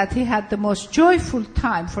said that he had the most joyful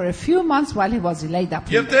time for a few months while he was laid up.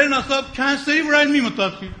 Եվ Տերն ասավ կանսերի վրա մի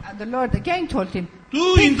մտածիր։ And the Lord again told him,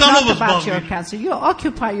 Դու think ինձանով not about your զբաղվիր։ cancer. You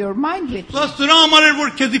occupy your mind with me. Սա սրա համար էր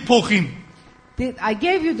որ քեզի փոխիմ։ I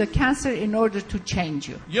gave you the cancer in order to change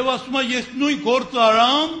you. Եվ ասում է ես նույն գործը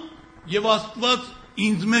արամ եւ Աստված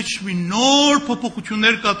ինձ մեջ մի նոր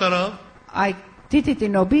փոփոխություններ կատարավ։ I did it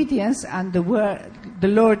in obedience and the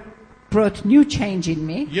Lord brought new change in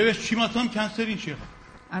me. Եվ ես չիմացամ կանսեր ինչ եղավ։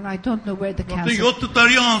 And I don't know where the Որտե cancer... 7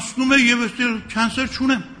 տարի անցնում է եւ ես կանսեր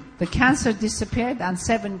չունեմ։ The cancer disappeared and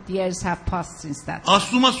 7 years have passed since that.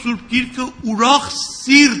 Ասում է Սուրբ Գիրքը ուրախ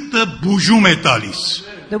սիրտը բուժում է տալիս։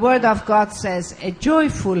 The word of God says, a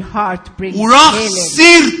joyful heart brings Ուրախ healing.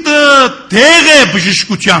 սիրտը դեղ է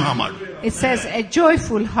բժշկության համար։ It says, a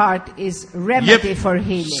joyful heart is remedy for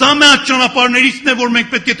healing. Սա մեր ճանապարհներիցն է որ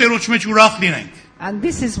մենք պետք է Տերոջ մեջ ուրախ լինենք։ And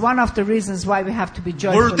this is one of the reasons why we have to be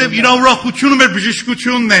joyful. Որովհետև իր ուրախությունը մեր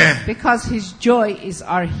բժշկությունն է։ Because his joy is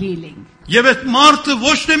our healing. Եվ այդ մարդը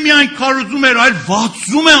ոչ թե միայն քարոզում էր, այլ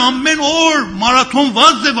վազում է ամեն օր, մարաթոն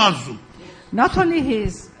վազ է վազում։ Not only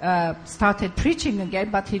he's started preaching again,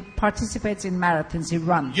 but he participates in marathons, he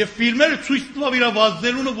runs. Եվ ֆիլմերը ցույց տվավ իր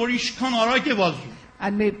վազելունը, որ ինչքան արագ է վազում։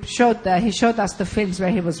 And he showed us the films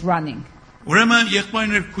where he was running. Ուրեմն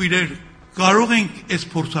եղբայրներ, քույրեր, կարող ենք այս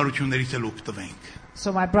փորձառություններից էլ օգտվենք։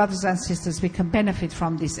 So my brothers and sisters, we can benefit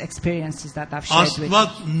from these experiences that I've shared with you.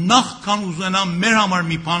 Աստված նախքան ուզենա մեր համար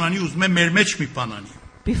մի բանանի, ուզում է մեր մեջ մի բանանի։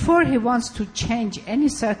 Before he wants to change any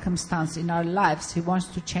circumstance in our lives, he wants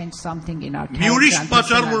to change something in our Մի ուրիշ character.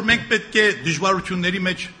 պատճառ, որ մենք պետք է դժվարությունների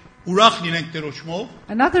մեջ ուրախ լինենք Տերոջով,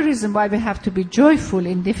 Another reason why we have to be joyful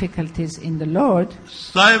in difficulties in the Lord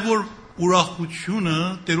սա է, որ ուրախությունը,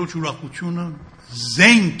 Տերոջ ուրախությունը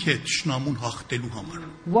զենք է ճշնամուն հաղթելու համար։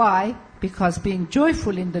 Why? Because being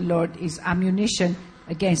joyful in the Lord is ammunition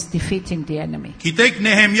against defeating the enemy. Գիտեք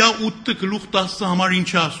Նեհեմիա 8:10 համար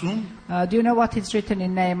ինչ ասում։ Do you know what is written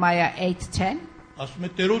in Nehemiah 8:10? Ասում է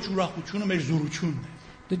Տերոջ ուրախությունը մեր զորությունն է։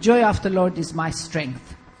 The joy of the Lord is my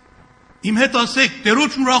strength. Իմ հետ ասեք,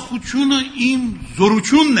 Տերոջ ուրախությունը իմ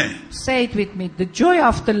զորությունն է։ Say it with me. The joy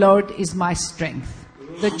of the Lord is my strength.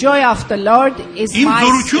 The joy of the Lord is Իմ my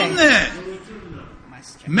զորությունն strength. է։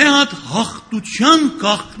 Մեր հատ հաղթության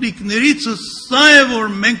գաղտնիքներից սա է,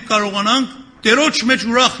 որ մենք կարողանանք Տերոջ մեջ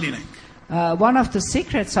ուրախ լինենք։ One of the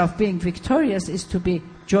secrets of being victorious is to be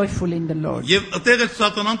joyful in the Lord. Եվ այդտեղ է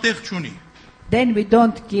սատանան տեղ չունի։ Then we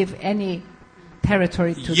don't give any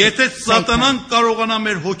territory to Եթե Satan. սատանան կարողանա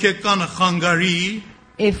մեր հոգեկանը խանգարի,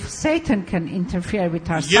 If Satan can interfere with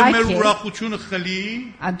our եւ մեր psyche ուրախությունը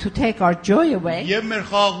խլի, and to take our joy away եւ մեր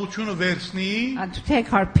խաղաղությունը վերցնի, and to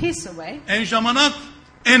take our peace away, այն ժամանակ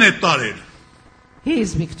այն է տարել he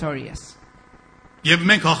is victorious եւ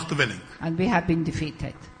մենք հաղթվել ենք։ and we have been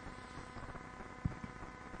defeated.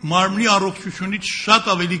 Մարմնի առողջությունից շատ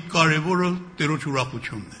ավելի կարևորը Տերոջ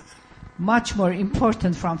ուրախությունն է։ Much more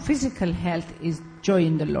important from physical health is joy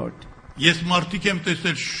in the Lord. Ես մարդիկ եմ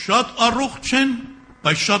տեսել շատ առողջ են,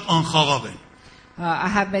 բայց շատ անխաղաղ են։ I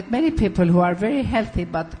have met many people who are very healthy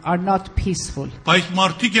but are not peaceful. Բայց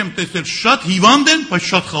մարդիկ եմ տեսել շատ հիվանդ են, բայց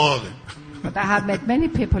շատ խաղաղ են։ But I have met many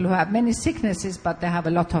people who have many sicknesses but they have a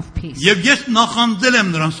lot of peace. Եվ ես նախանդել եմ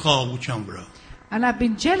նրանց խաղաղության վրա։ And I've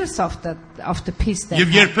been jealous of the peace they Եվ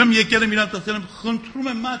have. երբեմն եկել եմ իրանց ասել եմ, խնդրում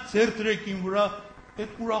եմ մա ձեր դրեկին վրա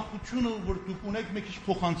այդ ուրախությունը, որ դուք ունեք, մի քիչ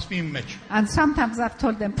փոխանցվի իմ մեջ։ And sometimes I've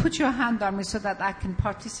told them, put your hand on me so that I can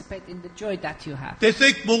participate in the joy that you have.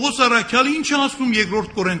 Տեսեք Պողոս առաքյալը ինչ է ասում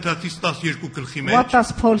 2 Կորինթացիս 12 գլխի What մեջ։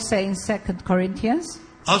 does Paul say in 2 Corinthians?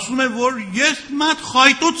 Ասում է, որ ես մատ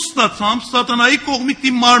խայտոց ստացամ սատանայի կողմից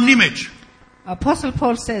իմ մարմնի մեջ։ Apostle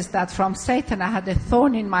Paul says that from Satan I had a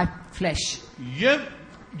thorn in my flesh. Եվ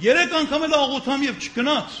 3 անգամ էլ աղոթամ եւ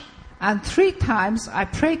չգնաց։ And 3 times I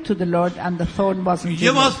prayed to the Lord and the thorn wasn't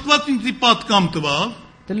Եվ removed. Աստված ինձ պատկամ տվավ,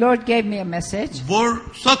 The Lord gave me a message. որ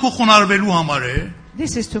սա քո խոնարհվելու համար է,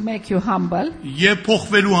 This is to make you humble եւ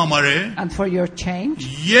փոխվելու համար է, and for your change.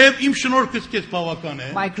 եւ իմ շնորհքս քեզ բավական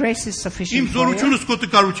է։ My grace is Իմ sufficient for you. զորությունս քո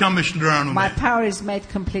տկարության մեջ լրանում My է։ power is made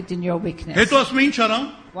complete in your weakness. Հետո ասում է ինչ արամ։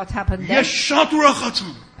 What happened then? Ես շատ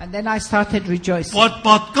ուրախացամ։ And then I started rejoicing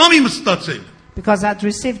Պատկամ իմ ստացել։ because I'd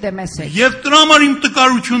received the message. Եվ դրա համար իմ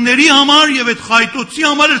տկարությունների համար եւ այդ խայտոցի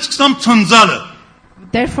համար էլ սկսամ ցնցալը։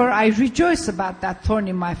 Therefore I rejoice about that thorn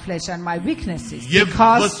in my flesh and my weaknesses Եվ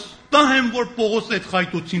because վստահ եմ, որ Պողոս այդ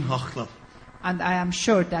խայտոցին հաղթավ։ and I am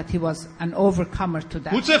sure that he was an overcomer to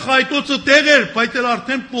that. Գուցե խայտոցը տեղ էր, բայց էլ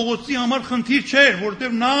արդեն Պողոսի համար խնդիր չէր,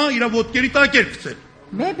 որտեղ նա իր ոտքերի տակ էր գցել։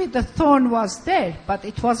 Maybe the thorn was there, but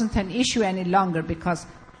it wasn't an issue any longer because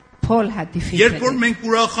Paul had defeated Երբ որ it. մենք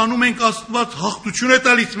ուրախանում ենք, Աստված հաղթություն է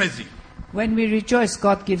տալիս մեզի։ When we rejoice,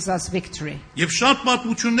 God gives us victory. Եվ շատ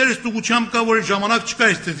պատմություններ էս ուղղությամբ կա, որ ժամանակ չկա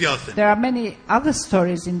էս ցեզի ասեմ։ There are many other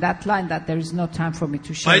stories in that line that there is no time for me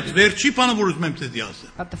to share. Բայց վերջի բանը, որ ուզում եմ ցեզի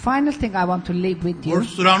ասեմ, But the final thing I want to leave with որ you,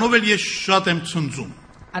 սրանով էլ ես շատ եմ ցնծում։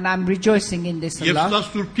 and I'm rejoicing in this a Եվ lot, սա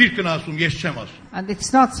Սուրբ Գիրքն ասում, ես չեմ ասում։ and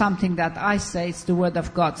it's not something that I say, it's the word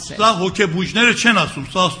of God says. Սա հոգեբույժները չեն ասում,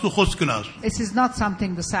 սա Աստծո խոսքն է ասում։ This is not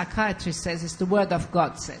something the psychiatrist says, it's the word of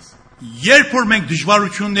God says. Երբ որ մենք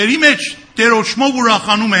դժվարությունների մեջ Տերոջով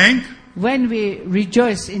ուրախանում ենք, When we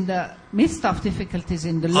rejoice in the midst of difficulties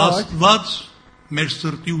in the Lord, Աստված մեր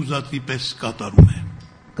սրտի ուզածի պես կատարում է։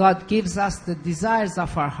 God gives us the desires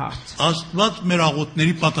of our heart. Աստված մեր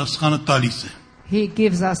աղոթների պատասխանը տալիս է։ He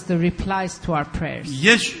gives us the replies to our prayers.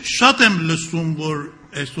 Ես շատ եմ լսում, որ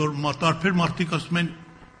այսօր տարբեր մարդիկ ասում են,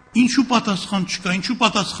 ինչու պատասխան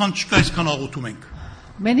չկա, այսքան աղոթում ենք։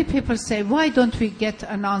 Many people say, why don't we get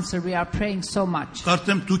an answer? We are praying so much.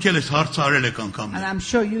 Կարծեմ դուք էլ ես հարց արել եք անգամ։ And I'm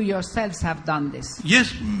sure you yourselves have done this.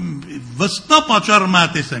 Ես վստահ պատճառը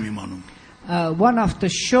մատես եմ իմանում։ One of the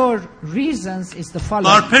sure reasons is the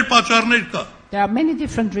following. Տարբեր պատճառներ կա։ There are many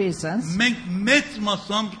different reasons. Մենք մեծ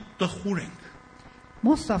մասամբ տխուր ենք։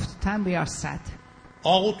 Most of the time we are sad.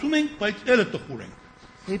 Աղոթում ենք, բայց ելը տխուր ենք։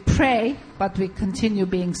 We pray, but we continue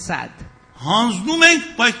being sad. Հանձնում ենք,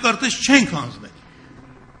 բայց կարծես չենք հանձնել։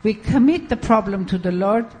 We commit the problem to the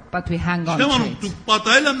Lord, but we hang on to Չեմ it. դուք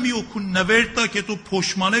պատահել եմ մի օգուն նվեր տակ, հետո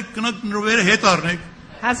փոշմանեք, գնաք նվերը հետ առնեք։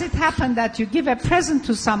 Has it happened that you give a present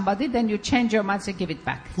to somebody, then you change your mind and give it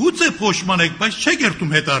back? Գուցե փոշմանեք, բայց չեք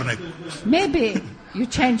երթում հետ առնեք։ Maybe you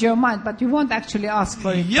change your mind, but you won't actually ask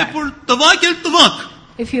for it Երբ back. որ տվակ էլ տվակ,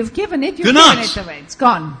 If you've given it, you've Գնաց. given it away. It's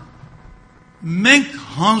gone. մենք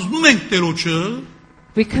հանձնում ենք Տերոջը,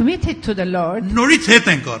 We commit it to the Lord նորից հետ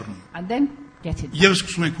ենք առնում and then get it back. եւ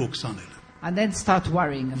սկսում ենք հոգսանել, And then start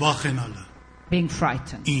worrying, վախենալը։ being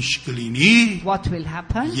frightened. Ինչ կլինի, What will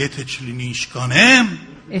happen? եթե չլինի ինչ կանեմ,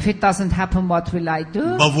 If it doesn't happen, what will I do?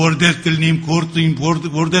 բա որտեղ կլինիմ գործին,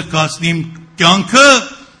 որտեղ կասնիմ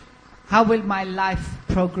կյանքը, How will my life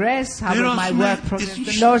progress? How will my work progress?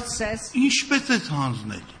 The Lord says, ինչպես է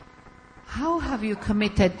հանձնել։ how have you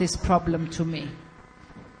committed this problem to me?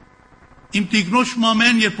 Իմ տիկնոջ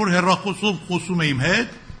մամեն, երբ որ հեռախոսով խոսում է իմ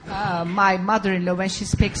հետ, My mother-in-law, when she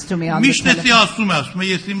speaks to me on the միշտ էսի telephone, ասում է,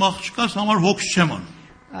 ես իմ աղջկաս համար հոգս չեմ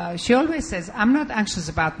անում։ she always says, I'm not anxious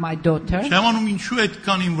about my daughter Չեմ անում ինչու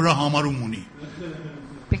այդքան իմ վրա համարում ունի։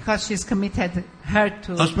 because she's committed her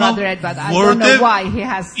to Ասում Brother եմ, Edward. I don't know why he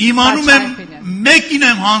has such իմանում high եմ opinion. մեկին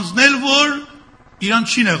եմ հանձնել, որ իրան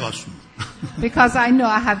չի նեղացնում։ Because I know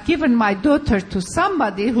I have given my daughter to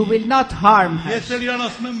somebody who will not harm her. Ես էլ իրան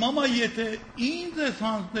ասում եմ, մամա, եթե ինձ ես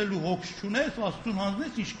հանձնելու հոգս չունես, Աստծուն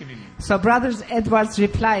հանձնես ինչ կլինի։ So Brother Edward's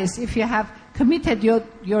reply is, if you have committed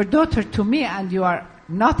your daughter to me and you are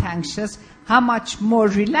not anxious, how much more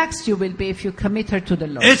relaxed you will be if you commit her to the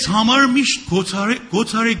Lord. Այս համարը միշտ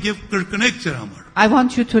գոցարեք եւ կրկնեք ձեր համար։ I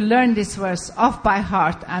want you to learn this verse off by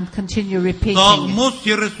heart and continue repeating it. Աղմոս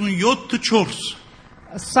 37:4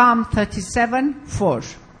 Psalm 37:4.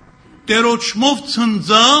 Տերոջմով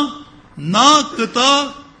ցնծա, նա կտա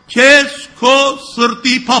քեզ քո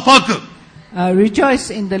սրտի փափակը։ Rejoice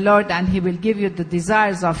in the Lord and he will give you the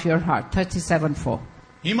desires of your heart. 37:4.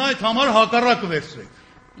 Հիմա այդ համար հակառակը վերցրեք։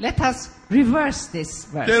 Let us reverse this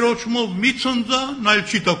verse. Տերոջմով մի ցնծա, նա էլ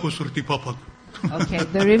չի տա քո սրտի փափակը։ Okay,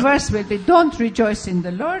 the reverse will be, don't rejoice in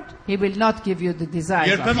the Lord, he will not give you the desires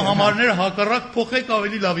of Երբեմն your heart. համարները հակառակ փոխեք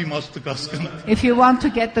ավելի լավ իմաստը կասկն։ If you want to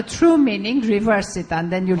get the true meaning, reverse it and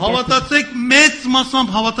then you'll get it. Հավատացեք, մեծ մասամբ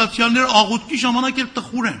հավատացյալները աղոթքի ժամանակ էլ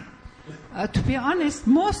տխուր են։ To be honest,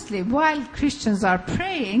 mostly while Christians are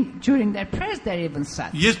praying, during their prayers, they're even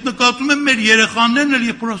sad. Ես նկատում եմ մեր երեխաներն էլ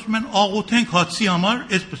երբ որ ասում են աղոթենք հացի համար,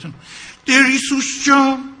 այսպես են։ Տեր Հիսուս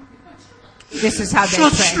ջան, This is how they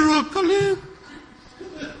շատ pray. շնորհակալ եմ։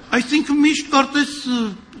 Այսինքն միշտ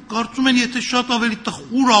կարծում են եթե շատ ավելի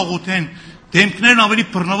տխուր աղոթեն, դեմքներն ավելի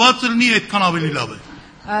բռնված լինի, այդքան ավելի լավ է։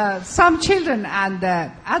 Some children and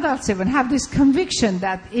adults even have this conviction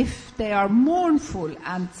that if they are mournful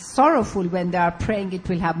and sorrowful when they are praying, it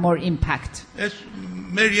will have more impact. Այս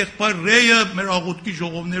մեր եղբայր Ռեյը մեր աղոթքի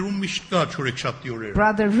ժողովներում միշտ կա չորեքշաբթի օրերը։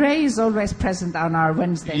 Brother Ray is always present on our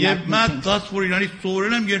Wednesday Եվ night մատ meetings. դաս որ իրանից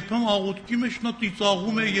սովորել եմ, երբեմն աղոթքի մեջ նա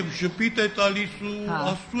ծիծաղում է եւ ժպիտ է տալիս ու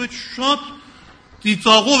Աստծո հետ շատ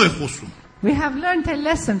ծիծաղով է խոսում։ We have learned a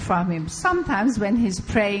lesson from him. Sometimes when he's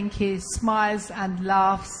praying, he smiles and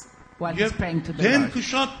laughs while he's praying to the Lord. Դեմքը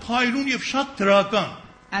շատ փայլուն եւ շատ դրական։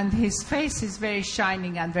 And his face is very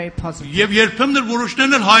shining and very positive. Եվ երբեմն էլ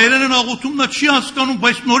որոշներն էլ հայերեն են աղոթում, նա չի հասկանում,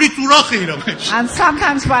 բայց նորից ուրախ է իր մեջ։ And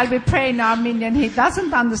sometimes while we pray in Armenian, he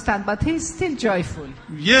doesn't understand, but he's still joyful.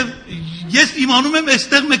 Եվ ես իմանում եմ,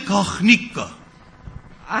 այստեղ մեկ գաղտնիք կա։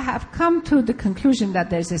 I have come to the conclusion that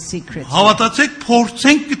there's a secret. Հավատացեք,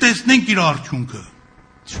 փորձենք կտեսնենք իր արդյունքը։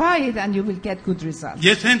 Try it and you will get good results.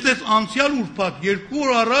 Ես հենց այս անցյալ ուրբաթ 2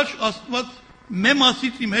 օր առաջ Աստված մե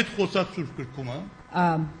մասից իմ հետ խոսած Սուրբ գրքում,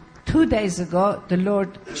 2 days ago, the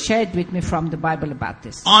Lord shared with me from the Bible about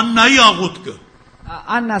this. Աննայի աղոթքը,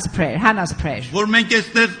 Anna's prayer, Hannah's prayer. որ մենք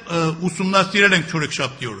այստեղ ուսումնասիրել ենք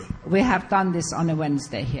չորեքշաբթի օրը։ We have done this on a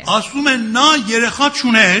Wednesday here. Ասում են նա երեխա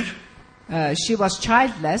չուներ She was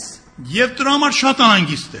childless եւ դրա համար շատ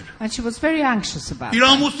անհանգիստ էր։ and she was very anxious about Իր it.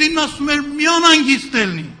 ամուսինն ասում էր՝ «Մի անհանգիստ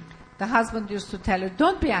ելնի»։ The husband used to tell her,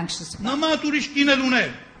 don't be anxious about Նա մատ ուրիշ կին էլ ուներ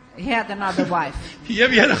it. He had another wife.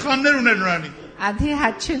 եւ երեխաներ ուներ նրանից։ And he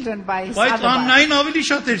had children by his Բայց other wife. Աննային ավելի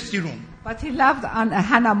շատ էր սիրում։ But he loved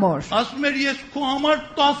Hannah more. Ասում էր ես քո համար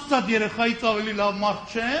 10 երեխայից ավելի լավ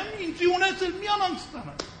մարդ չեմ, ինձ ունեցել մի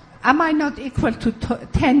անանցտանա։ Am I not equal to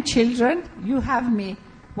 10 children? You have me.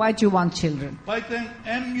 Why do you want children? Բայց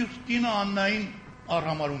այն մյուս կինը Աննային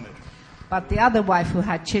արհամարում էր։ But the other wife who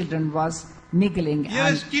had children was niggling,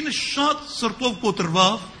 Ես կինը շատ սրտով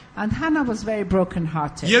կոտրվավ and Hannah was very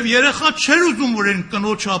broken-hearted. եւ երեխա չէր ուզում որ այն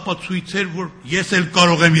կնոջը ապացույցեր որ ես էլ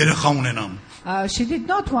կարող եմ երեխա ունենամ։ She did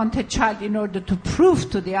not want a child in order to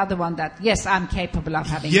prove to the other one that, yes, I'm capable of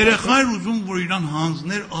having children. Երեխա էր ուզում որ իրան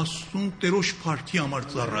հանձներ Աստծուն Տերոջ փառքի համար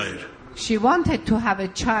ծառայեր։ She wanted to have a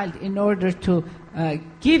child in order to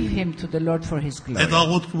give him to the Lord for his glory. Այդ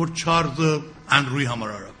աղոթքը որ Չարլզը Անդրուի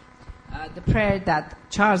համար արավ։ The prayer that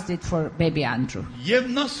Charles did for baby Andrew. Եվ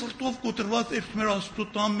նա սրտով կոտրված էր մեր Աստծո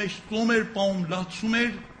տան մեջ ծոմ էր, պահում լացում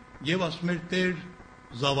էր եւ ասում էր Տեր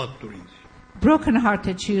զավակ տուր ինձ։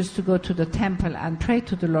 Broken-hearted, she used to go to the temple and pray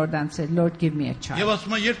to the Lord and say, Lord, give me a child. Եվ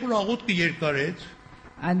ասում է երբ որ աղոթքը երկարեց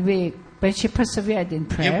And when she persevered in եւ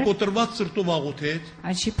prayer, կոտրված սրտով աղոթեց,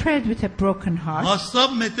 and she prayed with a broken heart,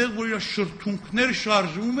 հասավ մետեղ որ իր շրթունքները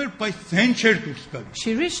շարժվում էր, բայց ցեն չէր դուրս գալիս։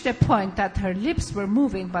 she reached a point that her lips were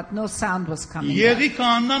moving, but no sound was coming out. Եղի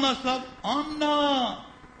կաննան ասավ. Աննա,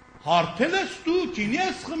 հարթել ես դու, ջինի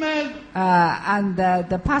ես խմել։ And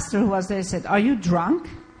the pastor who was there said, are you drunk?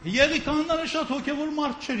 Եղի կաննանը շատ հոգևոր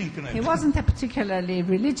մարդ չէր ինքն He էլ։ wasn't a particularly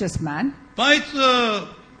religious man. Բայց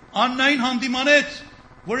Աննային հանդիմանեց,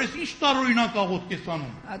 որ ես ինչ տարօրինակ աղոթք ես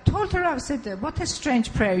անում։ Told her, I said, what a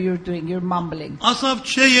strange prayer you're doing, you're mumbling. Ասավ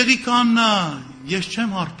չէ, եղի կաննա, ես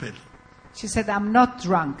չեմ հարբել։ She said, I'm not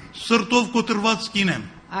drunk. Սրտով կոտրված կին եմ։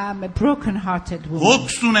 I'm a broken-hearted woman.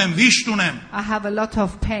 Հոգս ունեմ, վիշտ ունեմ։ I have a lot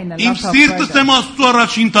of pain, a Իմ lot of սիրտս burden. եմ Աստծո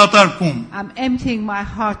առաջին դատարկում։ I'm emptying my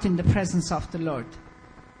heart in the presence of the Lord.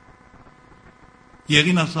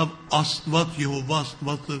 Եղին ասավ Աստված Եհովա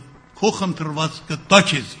Աստվածը քո խնդրված կտա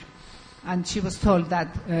քեզ։ And she was told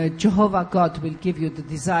that Jehovah God will give you the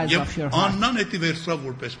desires of your Եվ heart. Աննան էդի վերցավ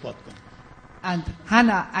որպես պատկան։ And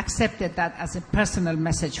Hannah accepted that as a personal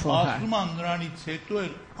message for her. Ասում են նրանից հետո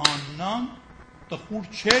էլ Աննան տխուր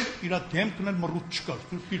չէր, իր դեմքն էլ մռուտ չկար,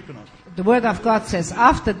 սուրբ կնաց։ The word of God says,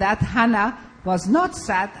 after that, Hannah was not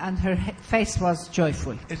sad and her face was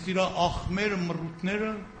joyful. Այս իր ախմերը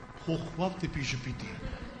մռուտները փոխված դեպի ժպիտի։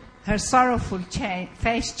 Her sorrowful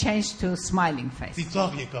face changed to a smiling face.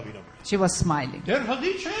 Ծիծաղ եկավ իր վրա։ She was smiling. Դեռ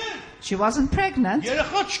հղի չէ։ She wasn't pregnant,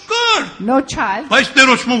 Երեխա չկար, no child, բայց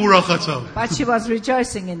Տերոջմով ուրախացավ։ but she was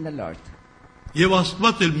rejoicing in the Lord. Եվ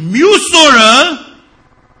Աստված էլ մյուս օրը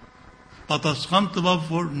պատասխան տվավ,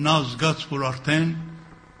 որ նա զգաց, որ արդեն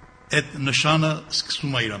այդ նշանը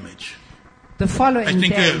սկսում է իր մեջ։ The following I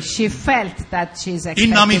think, day, she felt that she is 9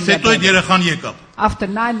 expecting ամիս the հետո այդ baby. երեխան եկավ։ After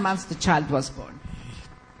 9 months, the child was born.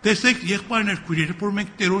 Տեսեք, եղբայրներ, քույրեր, որ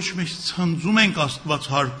մենք Տերոջ մեջ ցնծում ենք, Աստված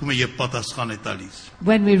հարգում է եւ պատասխան է տալիս։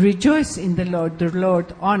 When we rejoice in the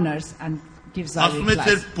Lord honors and gives our Ասում է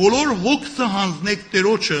ձեր replies. բոլոր հոգսը հանձնեք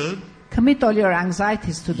Տերոջը Commit all your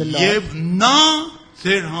anxieties to the Lord. եւ նա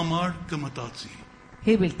ձեր համար կմտածի։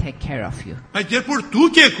 He will take care of you. Բայց երբ որ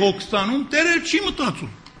դուք եք հոգս տանում, Տերը չի մտածում։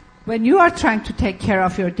 When you are trying to take care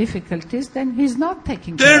of your difficulties, then He's not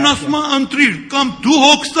taking care Տերն of ասում you. է ընտրիր, կամ դու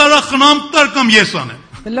հոգս տարա խնամ տար կամ ես անեմ։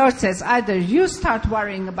 The Lord says, either you start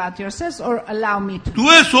worrying about yourselves or allow me to. Դու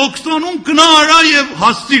ես հոգս տանում, գնա արա եւ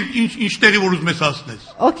հասցիր ինչ տեղի որ ուզում ես հասնես։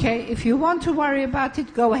 Okay, if you want to worry about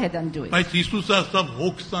it, go ahead and do it. Բայց Հիսուսը ասավ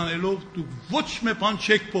հոգս տանելով դու ոչ մի բան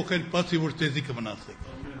չեք փոխել, բացի որ ձեզի կմնացեք։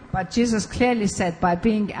 But Jesus clearly said, by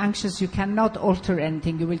being anxious, you cannot alter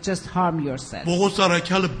anything. You will just harm yourself. Պողոս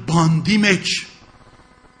առաքյալը բանդի մեջ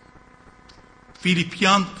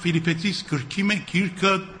Ֆիլիպեցիս գրքի մեջ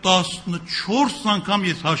գիրքը 14 անգամ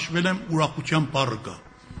ես հաշվել եմ ուրախության բառը կա։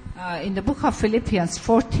 In the book of Philippians,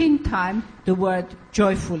 14 times the word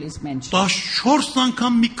joyful is mentioned. 14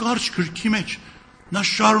 անգամ մի կարճ գրքի մեջ նա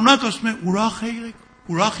շարունակ ասում է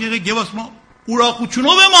ուրախ եղեք եւ ասում է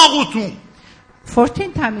ուրախությունով եմ աղոթում։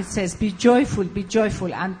 14 times it says, be joyful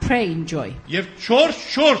and pray in joy. Եվ 4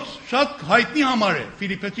 շատ հայտնի համար է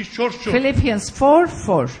Ֆիլիպեցիս 4 Philippians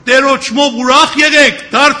 4:4. Տերոջմով ուրախ եղեք,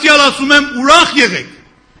 դարձյալ ասում եմ ուրախ եղեք։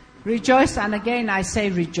 Rejoice, and again I say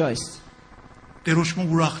rejoice. Տերոջմով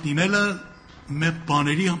ուրախ լինելը մեր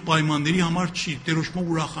բաների պայմանների համար չի, Տերոջմով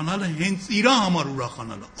ուրախանալը հենց իր համար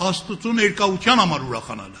ուրախանալը, Աստծո ներկայության համար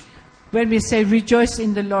ուրախանալը։ When we say rejoice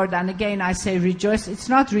in the Lord, and again I say rejoice, it's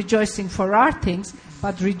not rejoicing for our things,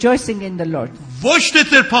 but rejoicing in the Lord. Ոչ թե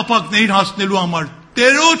ձեր փապակներին հասնելու համար,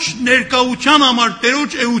 Տերոջ ներկայության համար,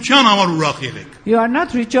 Տերոջ էության համար ուրախ եղեք։ You are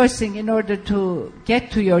not rejoicing in order to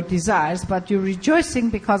get to your desires, but you're rejoicing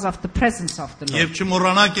because of the presence of the Lord. Եվ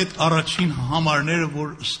չմոռանաք այդ առաջին համարները,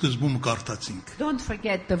 որ սկզբում կարդացինք։ Don't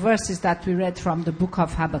forget the verses that we read from the book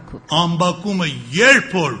of Habakkuk. Ամբակումը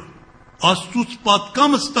երբ որ Աստծուց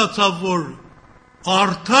պատկամը ստացավ, որ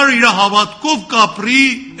արդար իր հավատքով կապրի,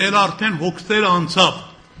 էլ արդեն հոգսերը անցավ։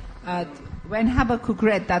 When Habakkuk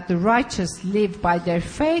read that the righteous live by their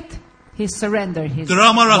faith, he surrendered his Դրա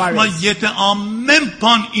համար ասում եմ, worries. եթե ամեն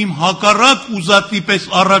բան իմ հակառակ ուզածի պես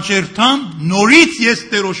առաջերտամ, նորից ես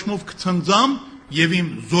Տերոջմով կցնձամ եւ իմ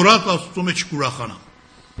զորած Աստծո մեջ կուրախանամ։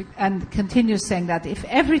 And continues saying that if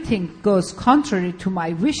everything goes contrary to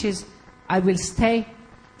my wishes, I will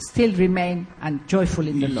still remain and joyful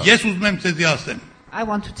in the Lord. Ես ուզում եմ ցեզի ասեմ, I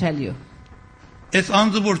want to tell you, այս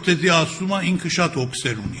անձը որ ցեզի ասում է, ինքը շատ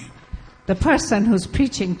հոգսեր ունի։ the person who's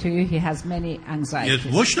preaching to you, he has many Ես anxieties.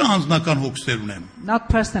 ոչ թե անձնական հոգսեր ունեմ, Not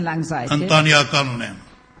personal anxieties. ընտանեկան ունեմ,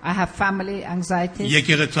 I have family anxieties.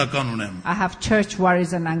 եկեղեցական ունեմ։ I have church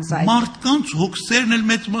worries and anxieties. Մարդկանց հոգսերն էլ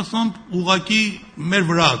մեծ մասամբ ուղակի մեր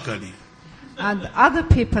վրա ակալի։ And other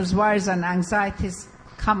people's worries and anxieties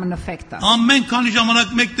come and affect us. Ամեն քանի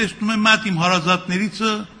ժամանակ մեկ տեսնում եմ մատ իմ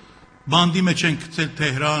հարազատներիցը բանդի մեջ են գցել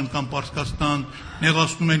Թեհրան կամ Պարսկաստան,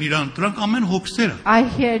 նեղացնում են Իրան, դրանք ամեն հոգսեր են։ I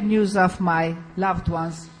hear news of my loved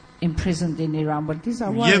ones imprisoned in Iran, but these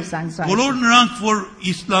are Եվ worries, anxieties. բոլոր նրանք, որ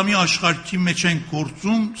իսլամի աշխարհի մեջ են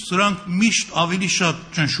գործում, սրանք միշտ ավելի շատ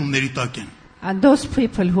ճնշումների տակ են։ And those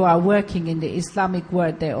people who are working in the Islamic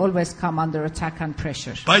world, they always come under attack and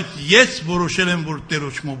pressure. Բայց ես որոշել եմ, որ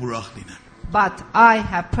Տերոջմով ուրախ լինեմ։ But I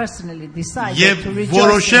have personally decided Եվ to rejoice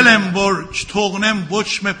որոշել in եմ, the Lord. որ չթողնեմ ոչ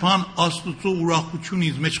մի բան Աստծո ուրախությունը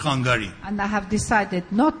ինձ մեջ խանգարի։ And I have decided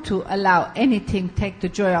not to allow anything take the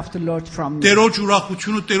joy of the Lord from me. Տերոջ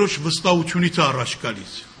ուրախությունը Տերոջ վստահությունից է առաջ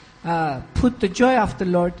գալիս։ Put the joy of the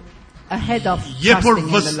Lord ahead of Երբ որ trusting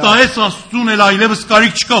in the Lord. վստահես Աստծուն, էլ այլևս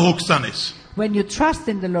կարիք չկա հոգսանես։ When you trust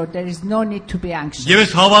in the Lord, there is no need to be anxious. Եվ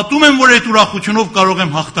ես հավատում եմ, որ այդ ուրախությունով կարող եմ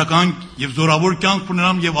հաղթական եւ զորավոր կյանք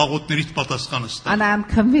ունենամ եւ աղոթներից պատասխան ստանալ։ And I am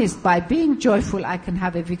convinced by being joyful, I can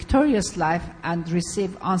have a victorious life and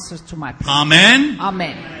receive answers to my prayers. Ամեն։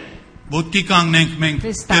 Amen. Ոտքի կանգնենք մենք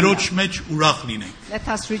Please stand Տերոջ up. մեջ ուրախ լինենք։ Let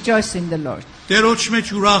us rejoice in the Lord. Տերոջ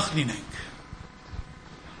մեջ ուրախ լինենք։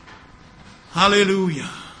 Հալելույա։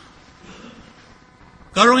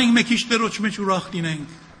 Կարող ենք մեկ քիչ Տերոջ մեջ ուրախ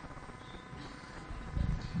լինենք։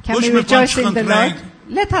 Can Ոչ we մի բան rejoice in the Lord? չխնդրենք,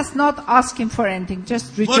 Let us not ask Him for anything,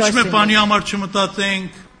 just ոչ rejoice մի in բանի Him. համար չմտածենք,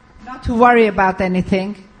 Not to worry about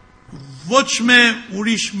anything, ոչ մի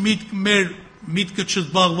ուրիշ միտք մեր միտքը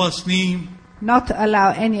չզբաղվածնի, not allow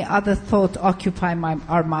any other thought occupy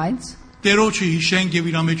our minds. Տերոջը հիշենք եւ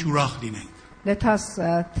իր մեջ ուրախ լինենք։ Let us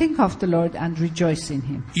think of the Lord and rejoice in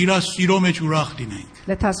Him. Իր սիրո մեջ ուրախ լինենք։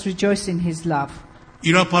 Let us rejoice in His love.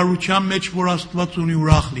 Իր բարության մեջ, որ Աստված ունի,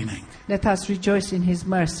 ուրախ լինենք։ Let us rejoice in His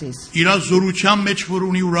mercies. Իր զորության մեջ, որ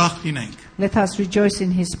ունի, ուրախ լինենք։ Let us rejoice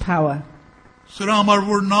in His power. Սրա համար,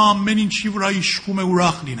 որ նա ամեն ինչի վրա իշխում է,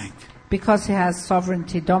 ուրախ լինենք։ Because He has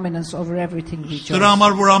sovereignty, dominance over everything, rejoice. Սրա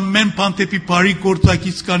համար, որ ամեն բան դեպի բարի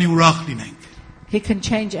գործակից կանի, ուրախ լինենք։ He can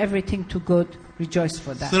change everything to good, rejoice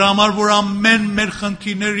for that. Սրա համար, որ ամեն մեր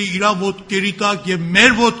խնդիրները իր ոտքերի տակ եւ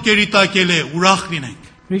մեր ոտքերի տակ էլ է, ուրախ լինենք։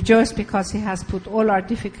 Rejoice because He has put all our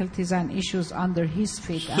difficulties and issues under His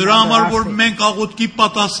feet and Սրա համար, under որ our feet. մենք աղոթքի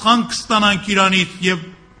պատասխան կստանանք Իրանից եւ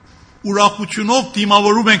ուրախությունով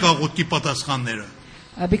դիմավորում ենք աղոթքի պատասխանները։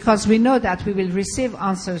 Because we know that we will receive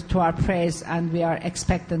answers to our prayers and we are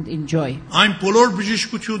expectant in joy. Այն բոլոր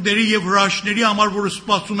բժշկությունների եւ հրաշքների համար, որ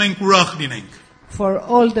սպասում ենք, ուրախ լինենք։ For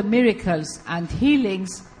all the miracles and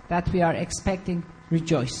healings that we are expecting,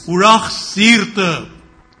 rejoice. Ուրախ սիրտը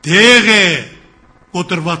դեղ է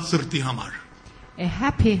կոտրված սրտի համար։ A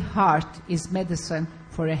happy heart is medicine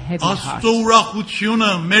for a heavy heart. Աստծո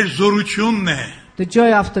ուրախությունը մեր զորությունն է։ The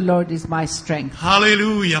joy of the Lord is my strength.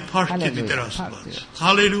 Հալելույա, փառք քեզ Hallelujah, Տեր փառք Աստված։ Տեր։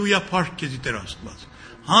 Հալելույա, փառք քեզ Տեր Աստված։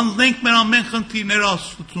 Հանձնենք մեր ամեն խնդիրները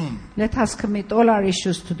Աստծուն Let us commit all our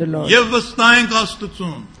issues to the Lord եւ վստահենք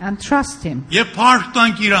Աստծուն and trust Him եւ փառք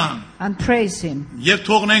տանք Իրան and praise Him եւ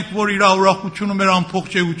թողնենք, որ իր ուրախությունը մեր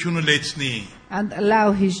ամբողջ էությունը լեցնի։ and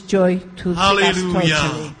allow His joy to fill us Հալելույա,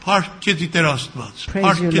 totally. փառք քեզ Տեր Աստված։ Praise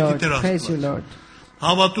Փառք you, քեզ Lord. Տեր Praise you, Աստված։ Lord.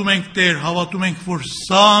 Հավատում ենք Տեր, հավատում ենք, որ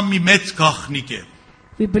սա մի մեծ գաղտնիք է։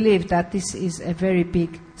 We believe that this is a very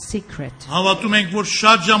big secret. Հավատում ենք, որ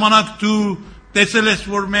շատ ժամանակ դու տեսել ես,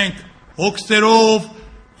 որ մենք հոգսերով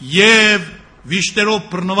եւ վիշտերով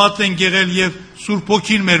բռնված ենք եղել եւ Սուրբ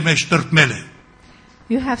Հոգին մեր մեջ տրտմել է։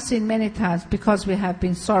 You have seen many times, because we have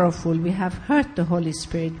been sorrowful, we have hurt the Holy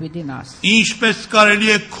Spirit within us. Ինչպես կարելի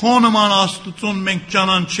է քո նման Աստծուն մենք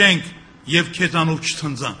ճանաչենք եւ քեզանով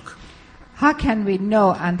չցնցանք։ How can we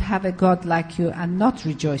know and have a God like you and not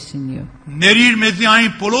rejoice in you? Ներիր մեզի այն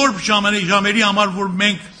բոլոր ժամերի համար, որ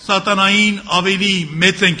մենք սատանային ավելի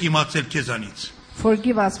մեծ ենք իմացել քեզանից։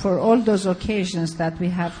 Forgive us for all those occasions that we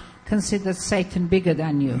have considered Satan bigger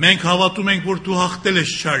than you. Մենք հավատում ենք, որ դու հաղթել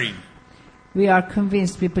ես չարին։ We are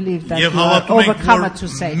convinced, we believe that Եվ we are հավատում ենք, overcomer որ to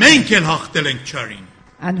Satan. մենք էլ հաղթել ենք չարին։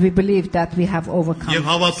 And we believe that we have overcome Եվ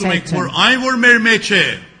հավատում ենք, որ Satan. այն, որ մեր մեջ է,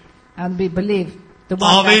 And we believe the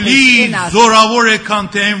one that ավելի is in us, զորավոր է, քան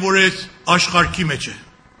թե այն, որ այս աշխարհի մեջ է։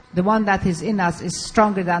 the one that is in us is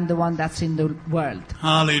stronger than the one that's in the world.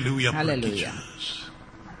 Hallelujah. Hallelujah.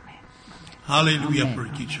 Hallelujah, Amen.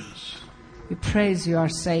 Perkichas. We praise you, our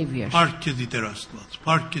Savior. Փառք Տեր Աստված,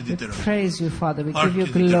 փառք We Տեր Աստված, praise you, Father. We give you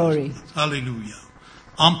փառք Տեր glory. Աստված, Hallelujah.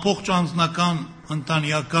 Ամբողջ անձնական,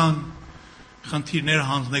 ընտանեկան խնդիրները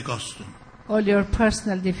հանձնեք Աստծուն։ All your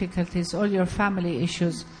personal difficulties, all your family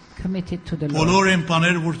issues committed to the Lord. Բոլոր այն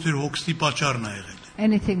բաները, որ ձեր հոգսի պատճառն է եղել։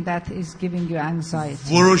 Anything that is giving you anxiety.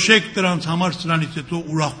 Որոշեք դրանց համար սրանից հետո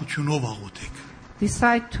ուրախությունով աղոթեք։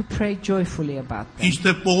 Decide to pray joyfully about them.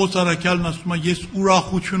 Ինչտեղ Պողոս Արաքյալն ասում է, ես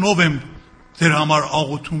ուրախությունով եմ ձեր համար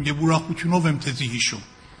աղոթում եւ ուրախությունով եմ ձեզի հիշում։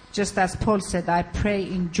 Just as Paul said, I pray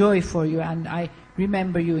in joy for you and I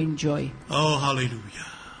remember you in joy. Oh, hallelujah.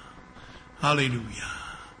 Hallelujah.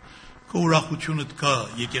 Քո ուրախությունդ կա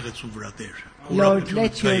եկեղեցու վրա Տեր։ Քո Lord, ուրախությունդ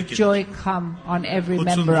let կա your եկեղեցու։ joy come on every Քո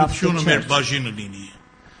member of the ծննդությունը մեր church. բաժինը լինի։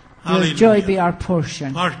 Your joy be Hallelujah. our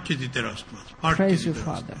portion. Փառք Տեր Աստված։ Փառք Praise you, Տեր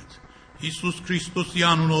Father. Աստված։ Հիսուս Քրիստոսի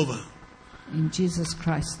անունով In Jesus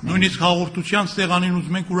Christ's name. նույնիսկ հաղորդության սեղանին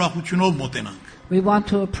ուզում ենք ուրախությունով մոտենանք։ We want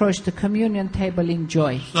to approach the communion table in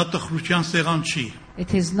joy. Սա տխրության սեղան չի։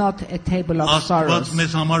 It is not a table of Աստված sorrows.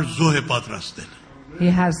 մեզ համար զոհ է պատրաստել։ He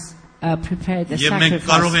has prepared a Եվ մենք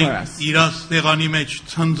կարող sacrifice for ենք us. իր սեղանի մեջ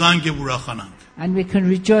ցնցանք եւ ուրախանանք։ And we can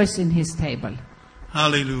rejoice in his table.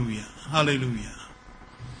 Hallelujah. Hallelujah.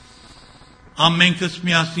 Ամենքս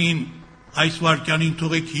միասին այս վարքյանին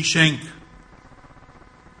թողեք հիշենք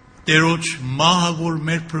Տերոջ մահը, որ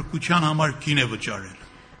մեր փրկության համար քին է վճարել։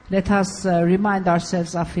 Let us remind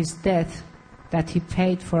ourselves of his death that he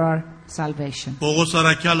paid for our salvation. Պողոս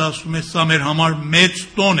Արաքյալը ասում է, սա մեր համար մեծ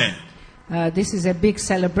տոն է, This is a big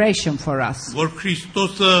celebration for us. որ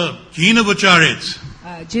Քրիստոսը քինը վճարեց։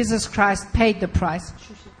 Jesus Christ paid the price.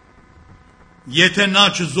 Եթե նա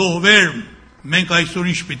չզոհվեր, մենք այսօր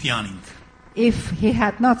ինչ պիտի անենք։ If he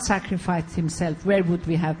had not sacrificed himself, where would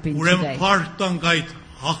we have been Ուրեմն today? փառք տանք այդ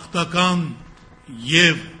հաղթական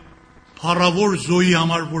եւ փառավոր զոհի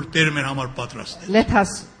համար, որ Տերը մեր համար պատրաստել։ Let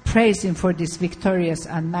us praise him for this victorious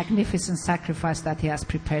and magnificent sacrifice that he has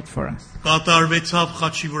prepared for us. Կատարվեցավ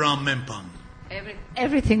խաչի վրա ամեն բան։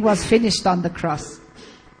 Everything was finished on the cross.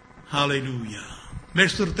 Hallelujah.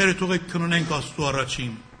 Մեր սրտերը թողեք քննենք Աստծո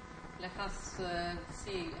առաջին։ Let us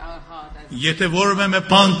see our heart as Եթե որևէ մի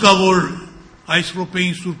բան կա, որ այս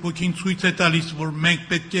րոպեին Սուրբ Հոգին ցույց է տալիս, որ մենք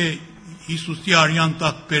պետք է Հիսուսի արյան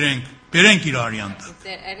տակ բերենք իր արյան տակ։ Is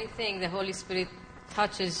there anything the Holy Spirit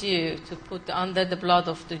touches you to put under the blood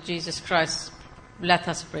of the Jesus Christ? Let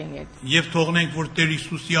us bring it. Եվ թողնենք, որ Տեր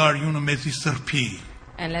Հիսուսի արյունը մեզի սրբի։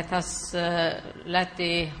 And let us let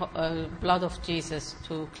the blood of Jesus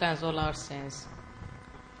to cleanse all our sins.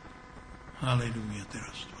 Հալելույա Տեր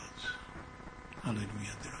Աստված։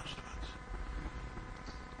 Հալելույա Տեր Աստված։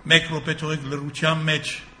 Մեկ րոպե թողեք լռության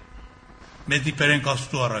մեջ մեզի բերենք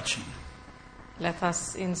Աստծո առաջին։ Let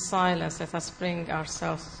us in silence, let us bring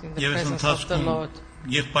ourselves in the Եվ այս presence of the ընթացքում Lord.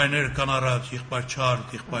 եղբայրները կան առաջ, եղբայր Չարլ,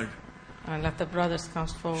 եղբայր And let the brothers come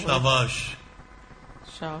forward. Շավաշ,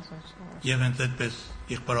 Shout and shout. եւ հենց այդպես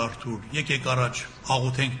եղբայր Արթուր, եկեք առաջ,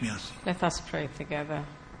 աղոթենք միասին։ Let us pray together.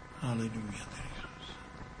 Հալելույա Տեր Հիսուս։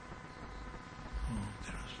 Ո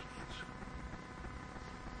Տեր Աստված։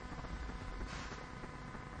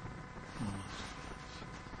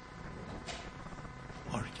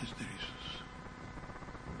 Արքես Տեր Հիսուս։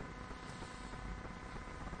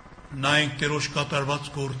 Նայենք Տերոջ կատարված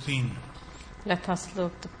գործին։ Let us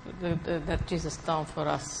look that Jesus done for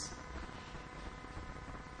us.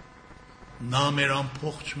 Նա մեր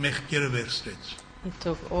ամբողջ մեղքերը վերցրեց։ He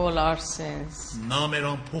took all our sins. Նա մեր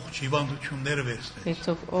ամբողջ հիվանդությունները He վերցրեց։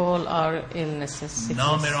 took all our illnesses, Նա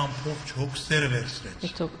մեր sickness. ամբողջ հոգսերը He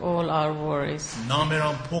վերցրեց։ took all our worries. Նա մեր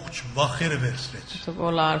ամբողջ վախերը վերցրեց։ He took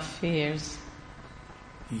all our fears.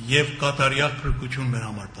 Եվ կատարյալ փրկություն մեր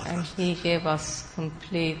համար And պատրաստ։ He gave us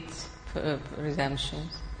complete redemption.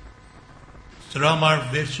 Դրա համար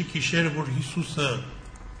վերջի գիշերը, որ Հիսուսը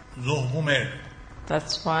զոհվում էր,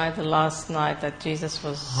 That's why the last night that Jesus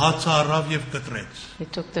was, հացը առավ եւ կտրեց he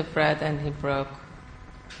took the bread and he broke.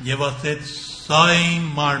 եւ ասեց սա է իմ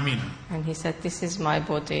մարմինը And he said, this is my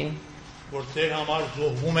body. որ ձեր համար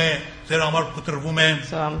զոհվում է ձեր համար կտրվում է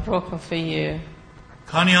So I'm broken for you.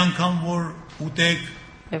 քանի անգամ որ ուտեք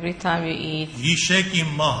Every time you eat, հիշեք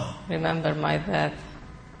իմ մահը remember my death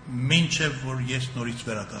մինչև որ ես նորից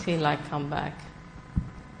վերադառնամ till I come back.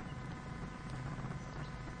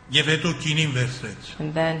 եւ հետո քինին վերցրեց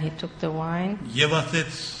And then he took the wine եւ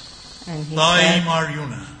ասեց and he սա է said, իմ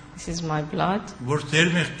արյունը this is my blood. որ ձեր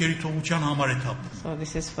մեղքերի թողության համար է թափվում So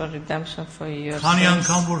this is for redemption for your քանի sins.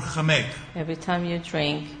 անգամ որ խմեք Every time you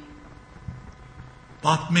drink,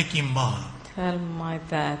 պատմեք իմ մահը tell my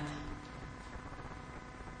death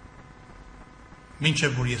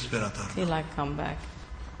մինչև որ ես վերադառնամ till I come back.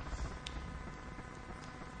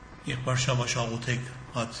 Եղբայր Շավաշ աղոթեք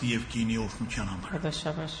հացի եւ գինի օրհնության համար Brother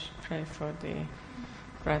Shabash, pray for the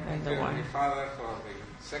bread and the Heavenly wine. Father, for the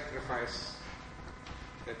sacrifice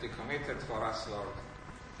that you committed for us, Lord,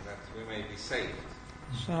 that we may be saved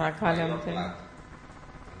by Շնորհակալ your եմ blood Տեր,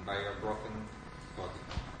 and by your broken body.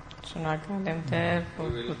 շնորհակալ եմ Տեր, We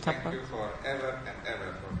որ will դու thank տապա- you forever and ever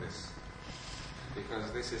for this, because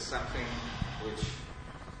this is something which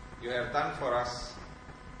you have done for us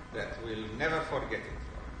that we'll never forget it.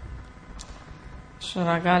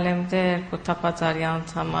 Շնորհակալ եմ Տեր, որ տապած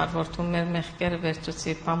արյանց համար, որ դու մեր մեղքերը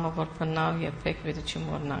վերցուցի, բամը որ բնավ եւ փեք վիդու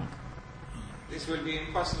չմոռնանք։ This will be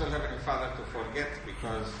impossible, Heavenly Father, to forget,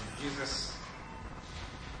 because Jesus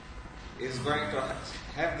is going to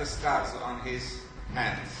have the scars on his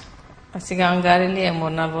hands. Այսինքն անգարելի է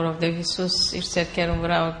մոռնալ, որովհետեւ Հիսուս իր ցերկերուն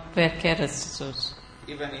վրա վերքերը ցույց,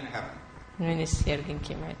 Even in heaven, նույնիսկ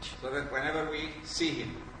երկինքի մեջ։ so that whenever we see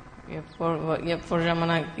him, Երբ որ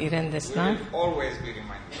ժամանակ իրեն we տեսնանք, will always be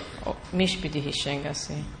reminded of him. միշտ պիտի հիշենք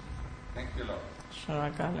ասի։ Thank you, Lord.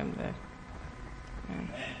 Շնորհակալ եմ Տեր։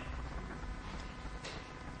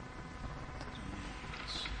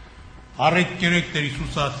 Առեք կերեք Տեր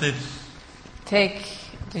Հիսուս ասեց Take,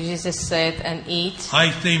 Jesus said, and eat.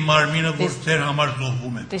 այս է իմ մարմինը որ This- ձեր համար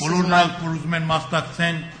զոհվում է this is բոլորն my- որ ուզում են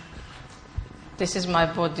մասնակցեն This is my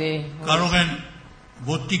body. կարող են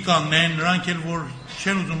ոտքի կանգնեն նրանք էլ որ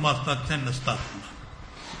չեն ուզում մասնակցեն նստած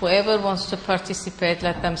Whoever wants to participate,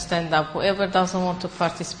 let them stand up. Whoever doesn't want to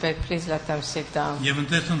participate, please let them sit down. եւ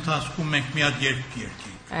ընտես ընթացքում մենք մի հատ երգ կերկենք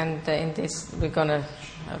And in this, we're gonna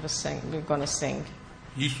have a sing. We're gonna sing.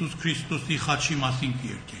 Հիսուս Քրիստոսի խաչի մասին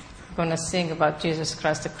կերկենք We're gonna sing about Jesus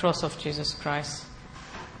Christ, the cross of Jesus Christ.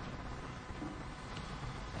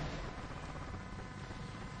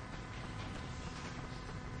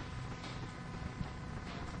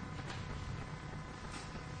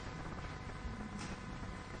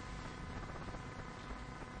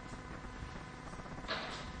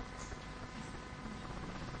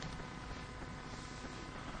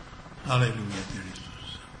 Հալելույա Տեր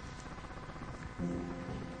Հիսուս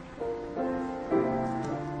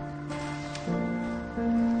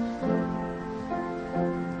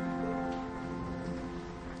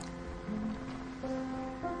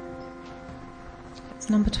It's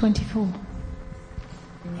number 24.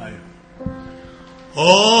 Այո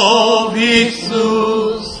Ով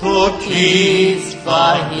Հիսուս հոգից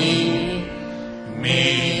վահի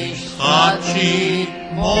միշտ խաչի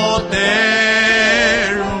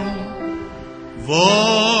մոտերում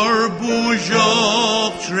որ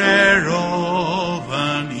բուժող ջրերով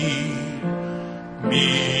անի մի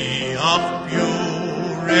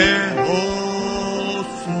աղբյուր է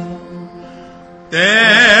հոսում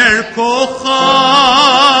Տեր քո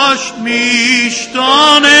խաչն միշտ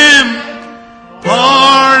անեմ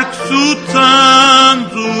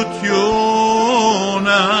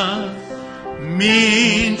Parksutandutiona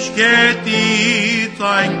Minch getit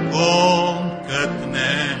ein gom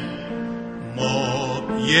gëtnem Mot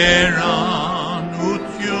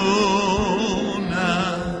yeranutiona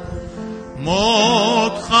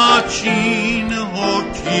Mot chachin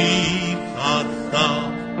hokit atsa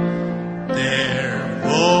Der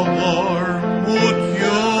gomor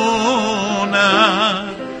mutiona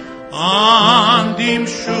Andim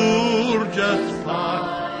shurjas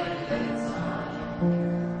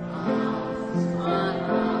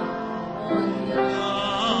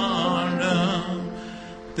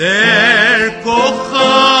Der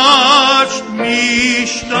kochacht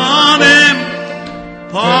mishtanem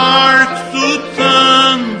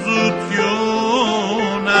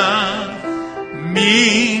Parksutandutiona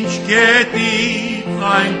Minch getit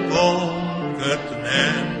ein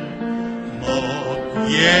gongëtnem Mot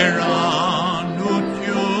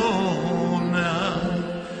yeranutiona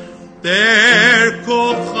Der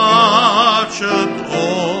kochachet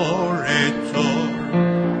oretor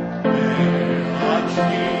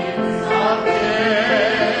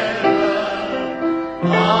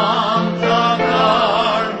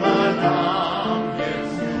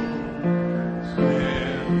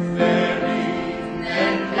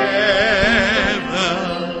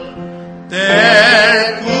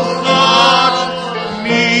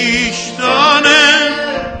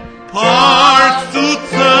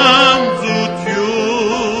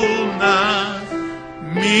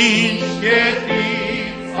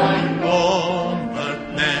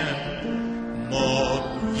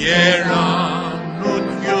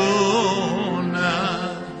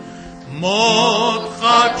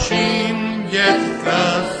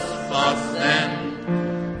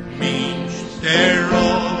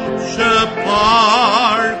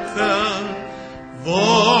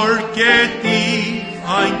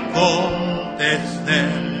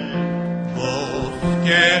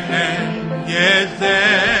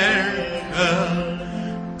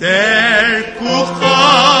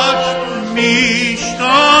երկուխաչ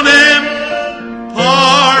միշտանեմ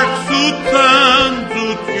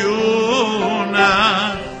պարծութնձությունը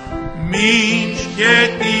մինչ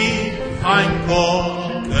գետի այնքով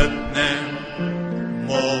գտնեմ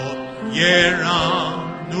մոտ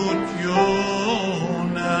երանությունը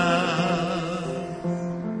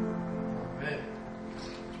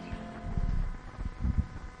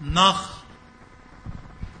նախ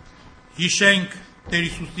հիշենք Տեր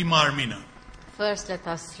Հիսուսի մարմինը First, let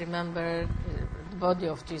us remember the body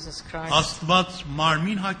of Jesus Christ. Աստված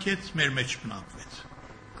մարմին հագեց մեր մեջ բնակվեց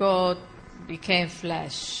God became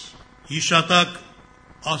flesh. Հիշատակ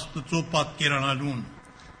Աստծո պատկերանալուն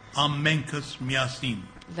ամենքս միասին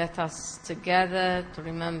Let us together to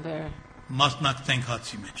remember. մասնակցենք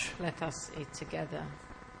հացի մեջ Let us eat together.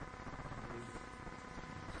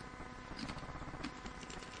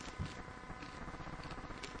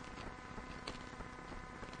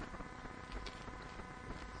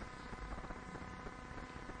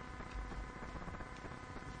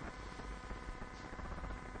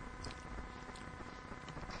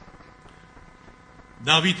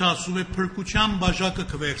 Դավիթ ասում է փրկության բաժակը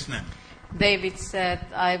կվերցնեմ David said,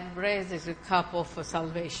 I raise the cup of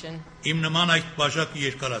salvation. Իմ նման այդ բաժակը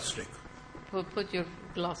երկարացրեք Put your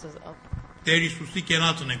glasses up. Տեր Հիսուսի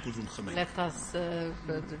կենացն ենք ուզում խմենք Let us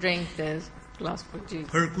drink the glass for Jesus.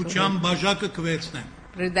 Փրկության բաժակը կվերցնեմ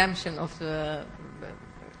Redemption of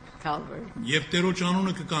Calvary. Եվ Տերոջ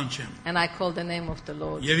անունը կկանչեմ And I call the name of the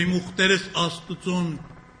Lord. Եվ իմ ուխտերս Աստծուն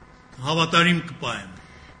հավատարիմ կպայեմ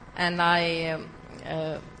And I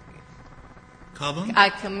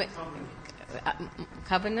Քավն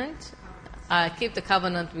covenant. I keep the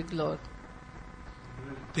covenant with Lord.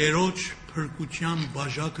 Տերոջ փրկության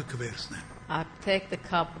բաժակը կվերցնեմ I take the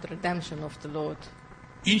cup of the redemption of the Lord.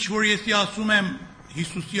 Ինչ որ ես ասում եմ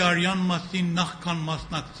Հիսուսի արյան մասին նախքան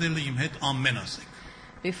մասնակցելը իմ հետ ամեն ասեք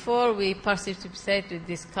Before we participate with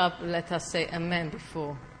this cup, let us say amen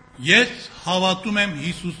before. Ես հավատում եմ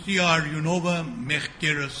Հիսուսի արյունովը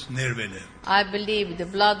մեղքերս ներվել է I believe the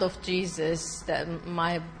blood of Jesus that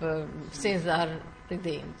my sins are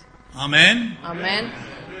redeemed. Ամեն Amen.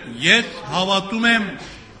 Ես հավատում եմ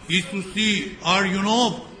Հիսուսի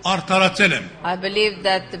արյունով արդարացել եմ I believe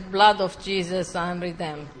that the blood of Jesus I am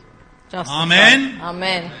redeemed. Justified. Amen.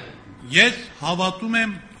 Amen. Ես հավատում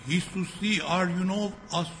եմ Հիսուսի արյունով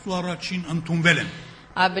Աստծո առաջին ընդունվել եմ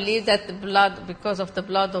I believe that the blood, because of the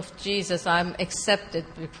blood of Jesus, I am accepted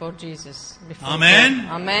before Jesus. Before Amen.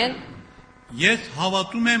 God. Amen. Ես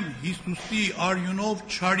հավատում եմ Հիսուսի արյունով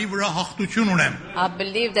չարի վրա հաղթություն ունեմ I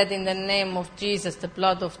believe that in the name of Jesus, the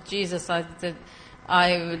blood of Jesus, I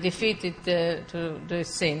defeated the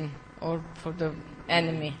sin or for the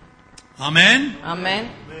enemy. Ամեն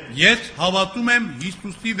Amen. Ես հավատում եմ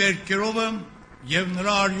Հիսուսի վերքերովը եւ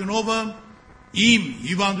նրա արյունովը իմ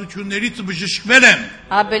հիվանդություններից բժշկվել եմ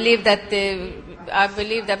I believe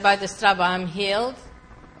that by the strap I am healed.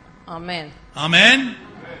 Amen. Ամեն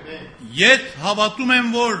Ես հավատում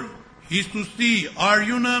եմ որ Հիսուսի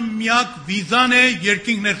արյունը միակ վիզան է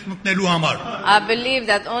երկինք ներս մտնելու համար I believe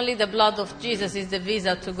that only the blood of Jesus is the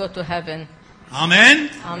visa to go to heaven. Ամեն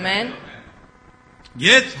Amen.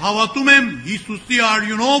 Ես հավատում եմ Հիսուսի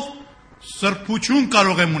արյունով սրբություն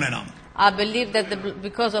կարող եմ ունենամ I believe that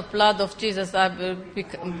because of blood of Jesus I will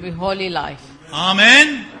be holy life.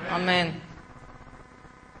 Ամեն Amen.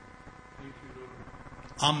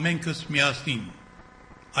 Ամենքս միասին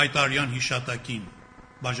այդ արյան հիշատակին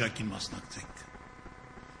բաժակին մասնակցենք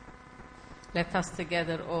Let us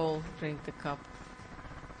together all drink the cup.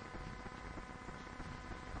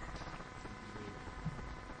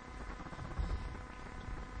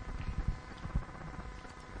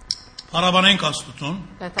 Փառաբանենք Աստծուն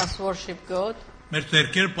Let us worship God. մեր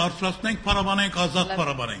ձեռքերը բարձրացնենք փառաբանենք ազատ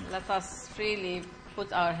փառաբանենք Let us freely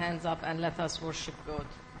put our hands up and let us worship God.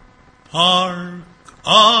 Park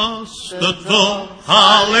Astծո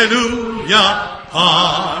hallelujah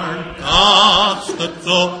Park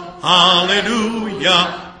Astծո hallelujah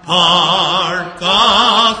Park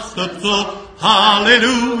Astծո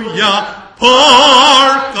hallelujah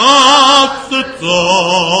Park Astծո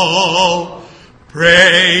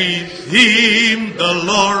Praise him the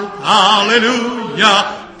Lord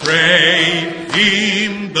hallelujah Praise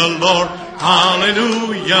him the Lord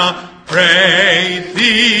hallelujah Praise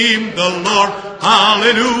him the Lord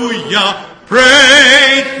hallelujah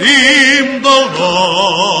Praise him the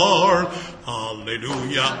Lord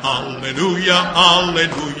hallelujah hallelujah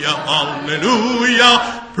hallelujah hallelujah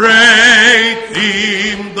Praise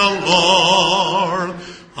him the Lord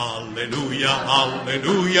hallelujah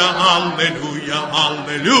hallelujah hallelujah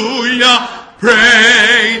hallelujah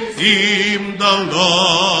Praise him the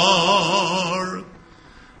Lord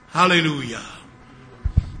Հալելույա։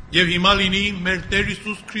 Եվ հիմա լինի մեր Տեր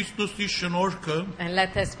Հիսուս Քրիստոսի շնորհքը And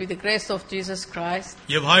let us be the grace of Jesus Christ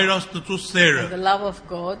եւ Հայր Աստծո սերը and the love of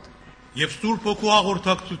God եւ Սուրբ Հոգու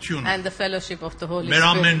հաղորդակցությունը and the fellowship of the Holy մեր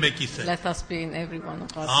ամեն Spirit. մեկիս հետ։ Let us be in every one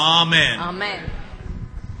of us. Ամեն։ Amen.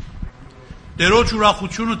 Տերոջ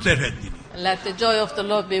ուրախությունը ձեր հետ լինի։ Let the joy of the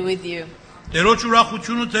Lord be with you. Տերոջ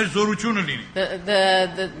ուրախությունը ձեր զորությունը լինի։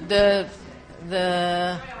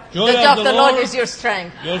 The joy of the Lord is your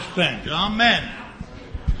strength. Your strength. Ամեն։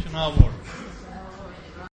 Շնորհավոր։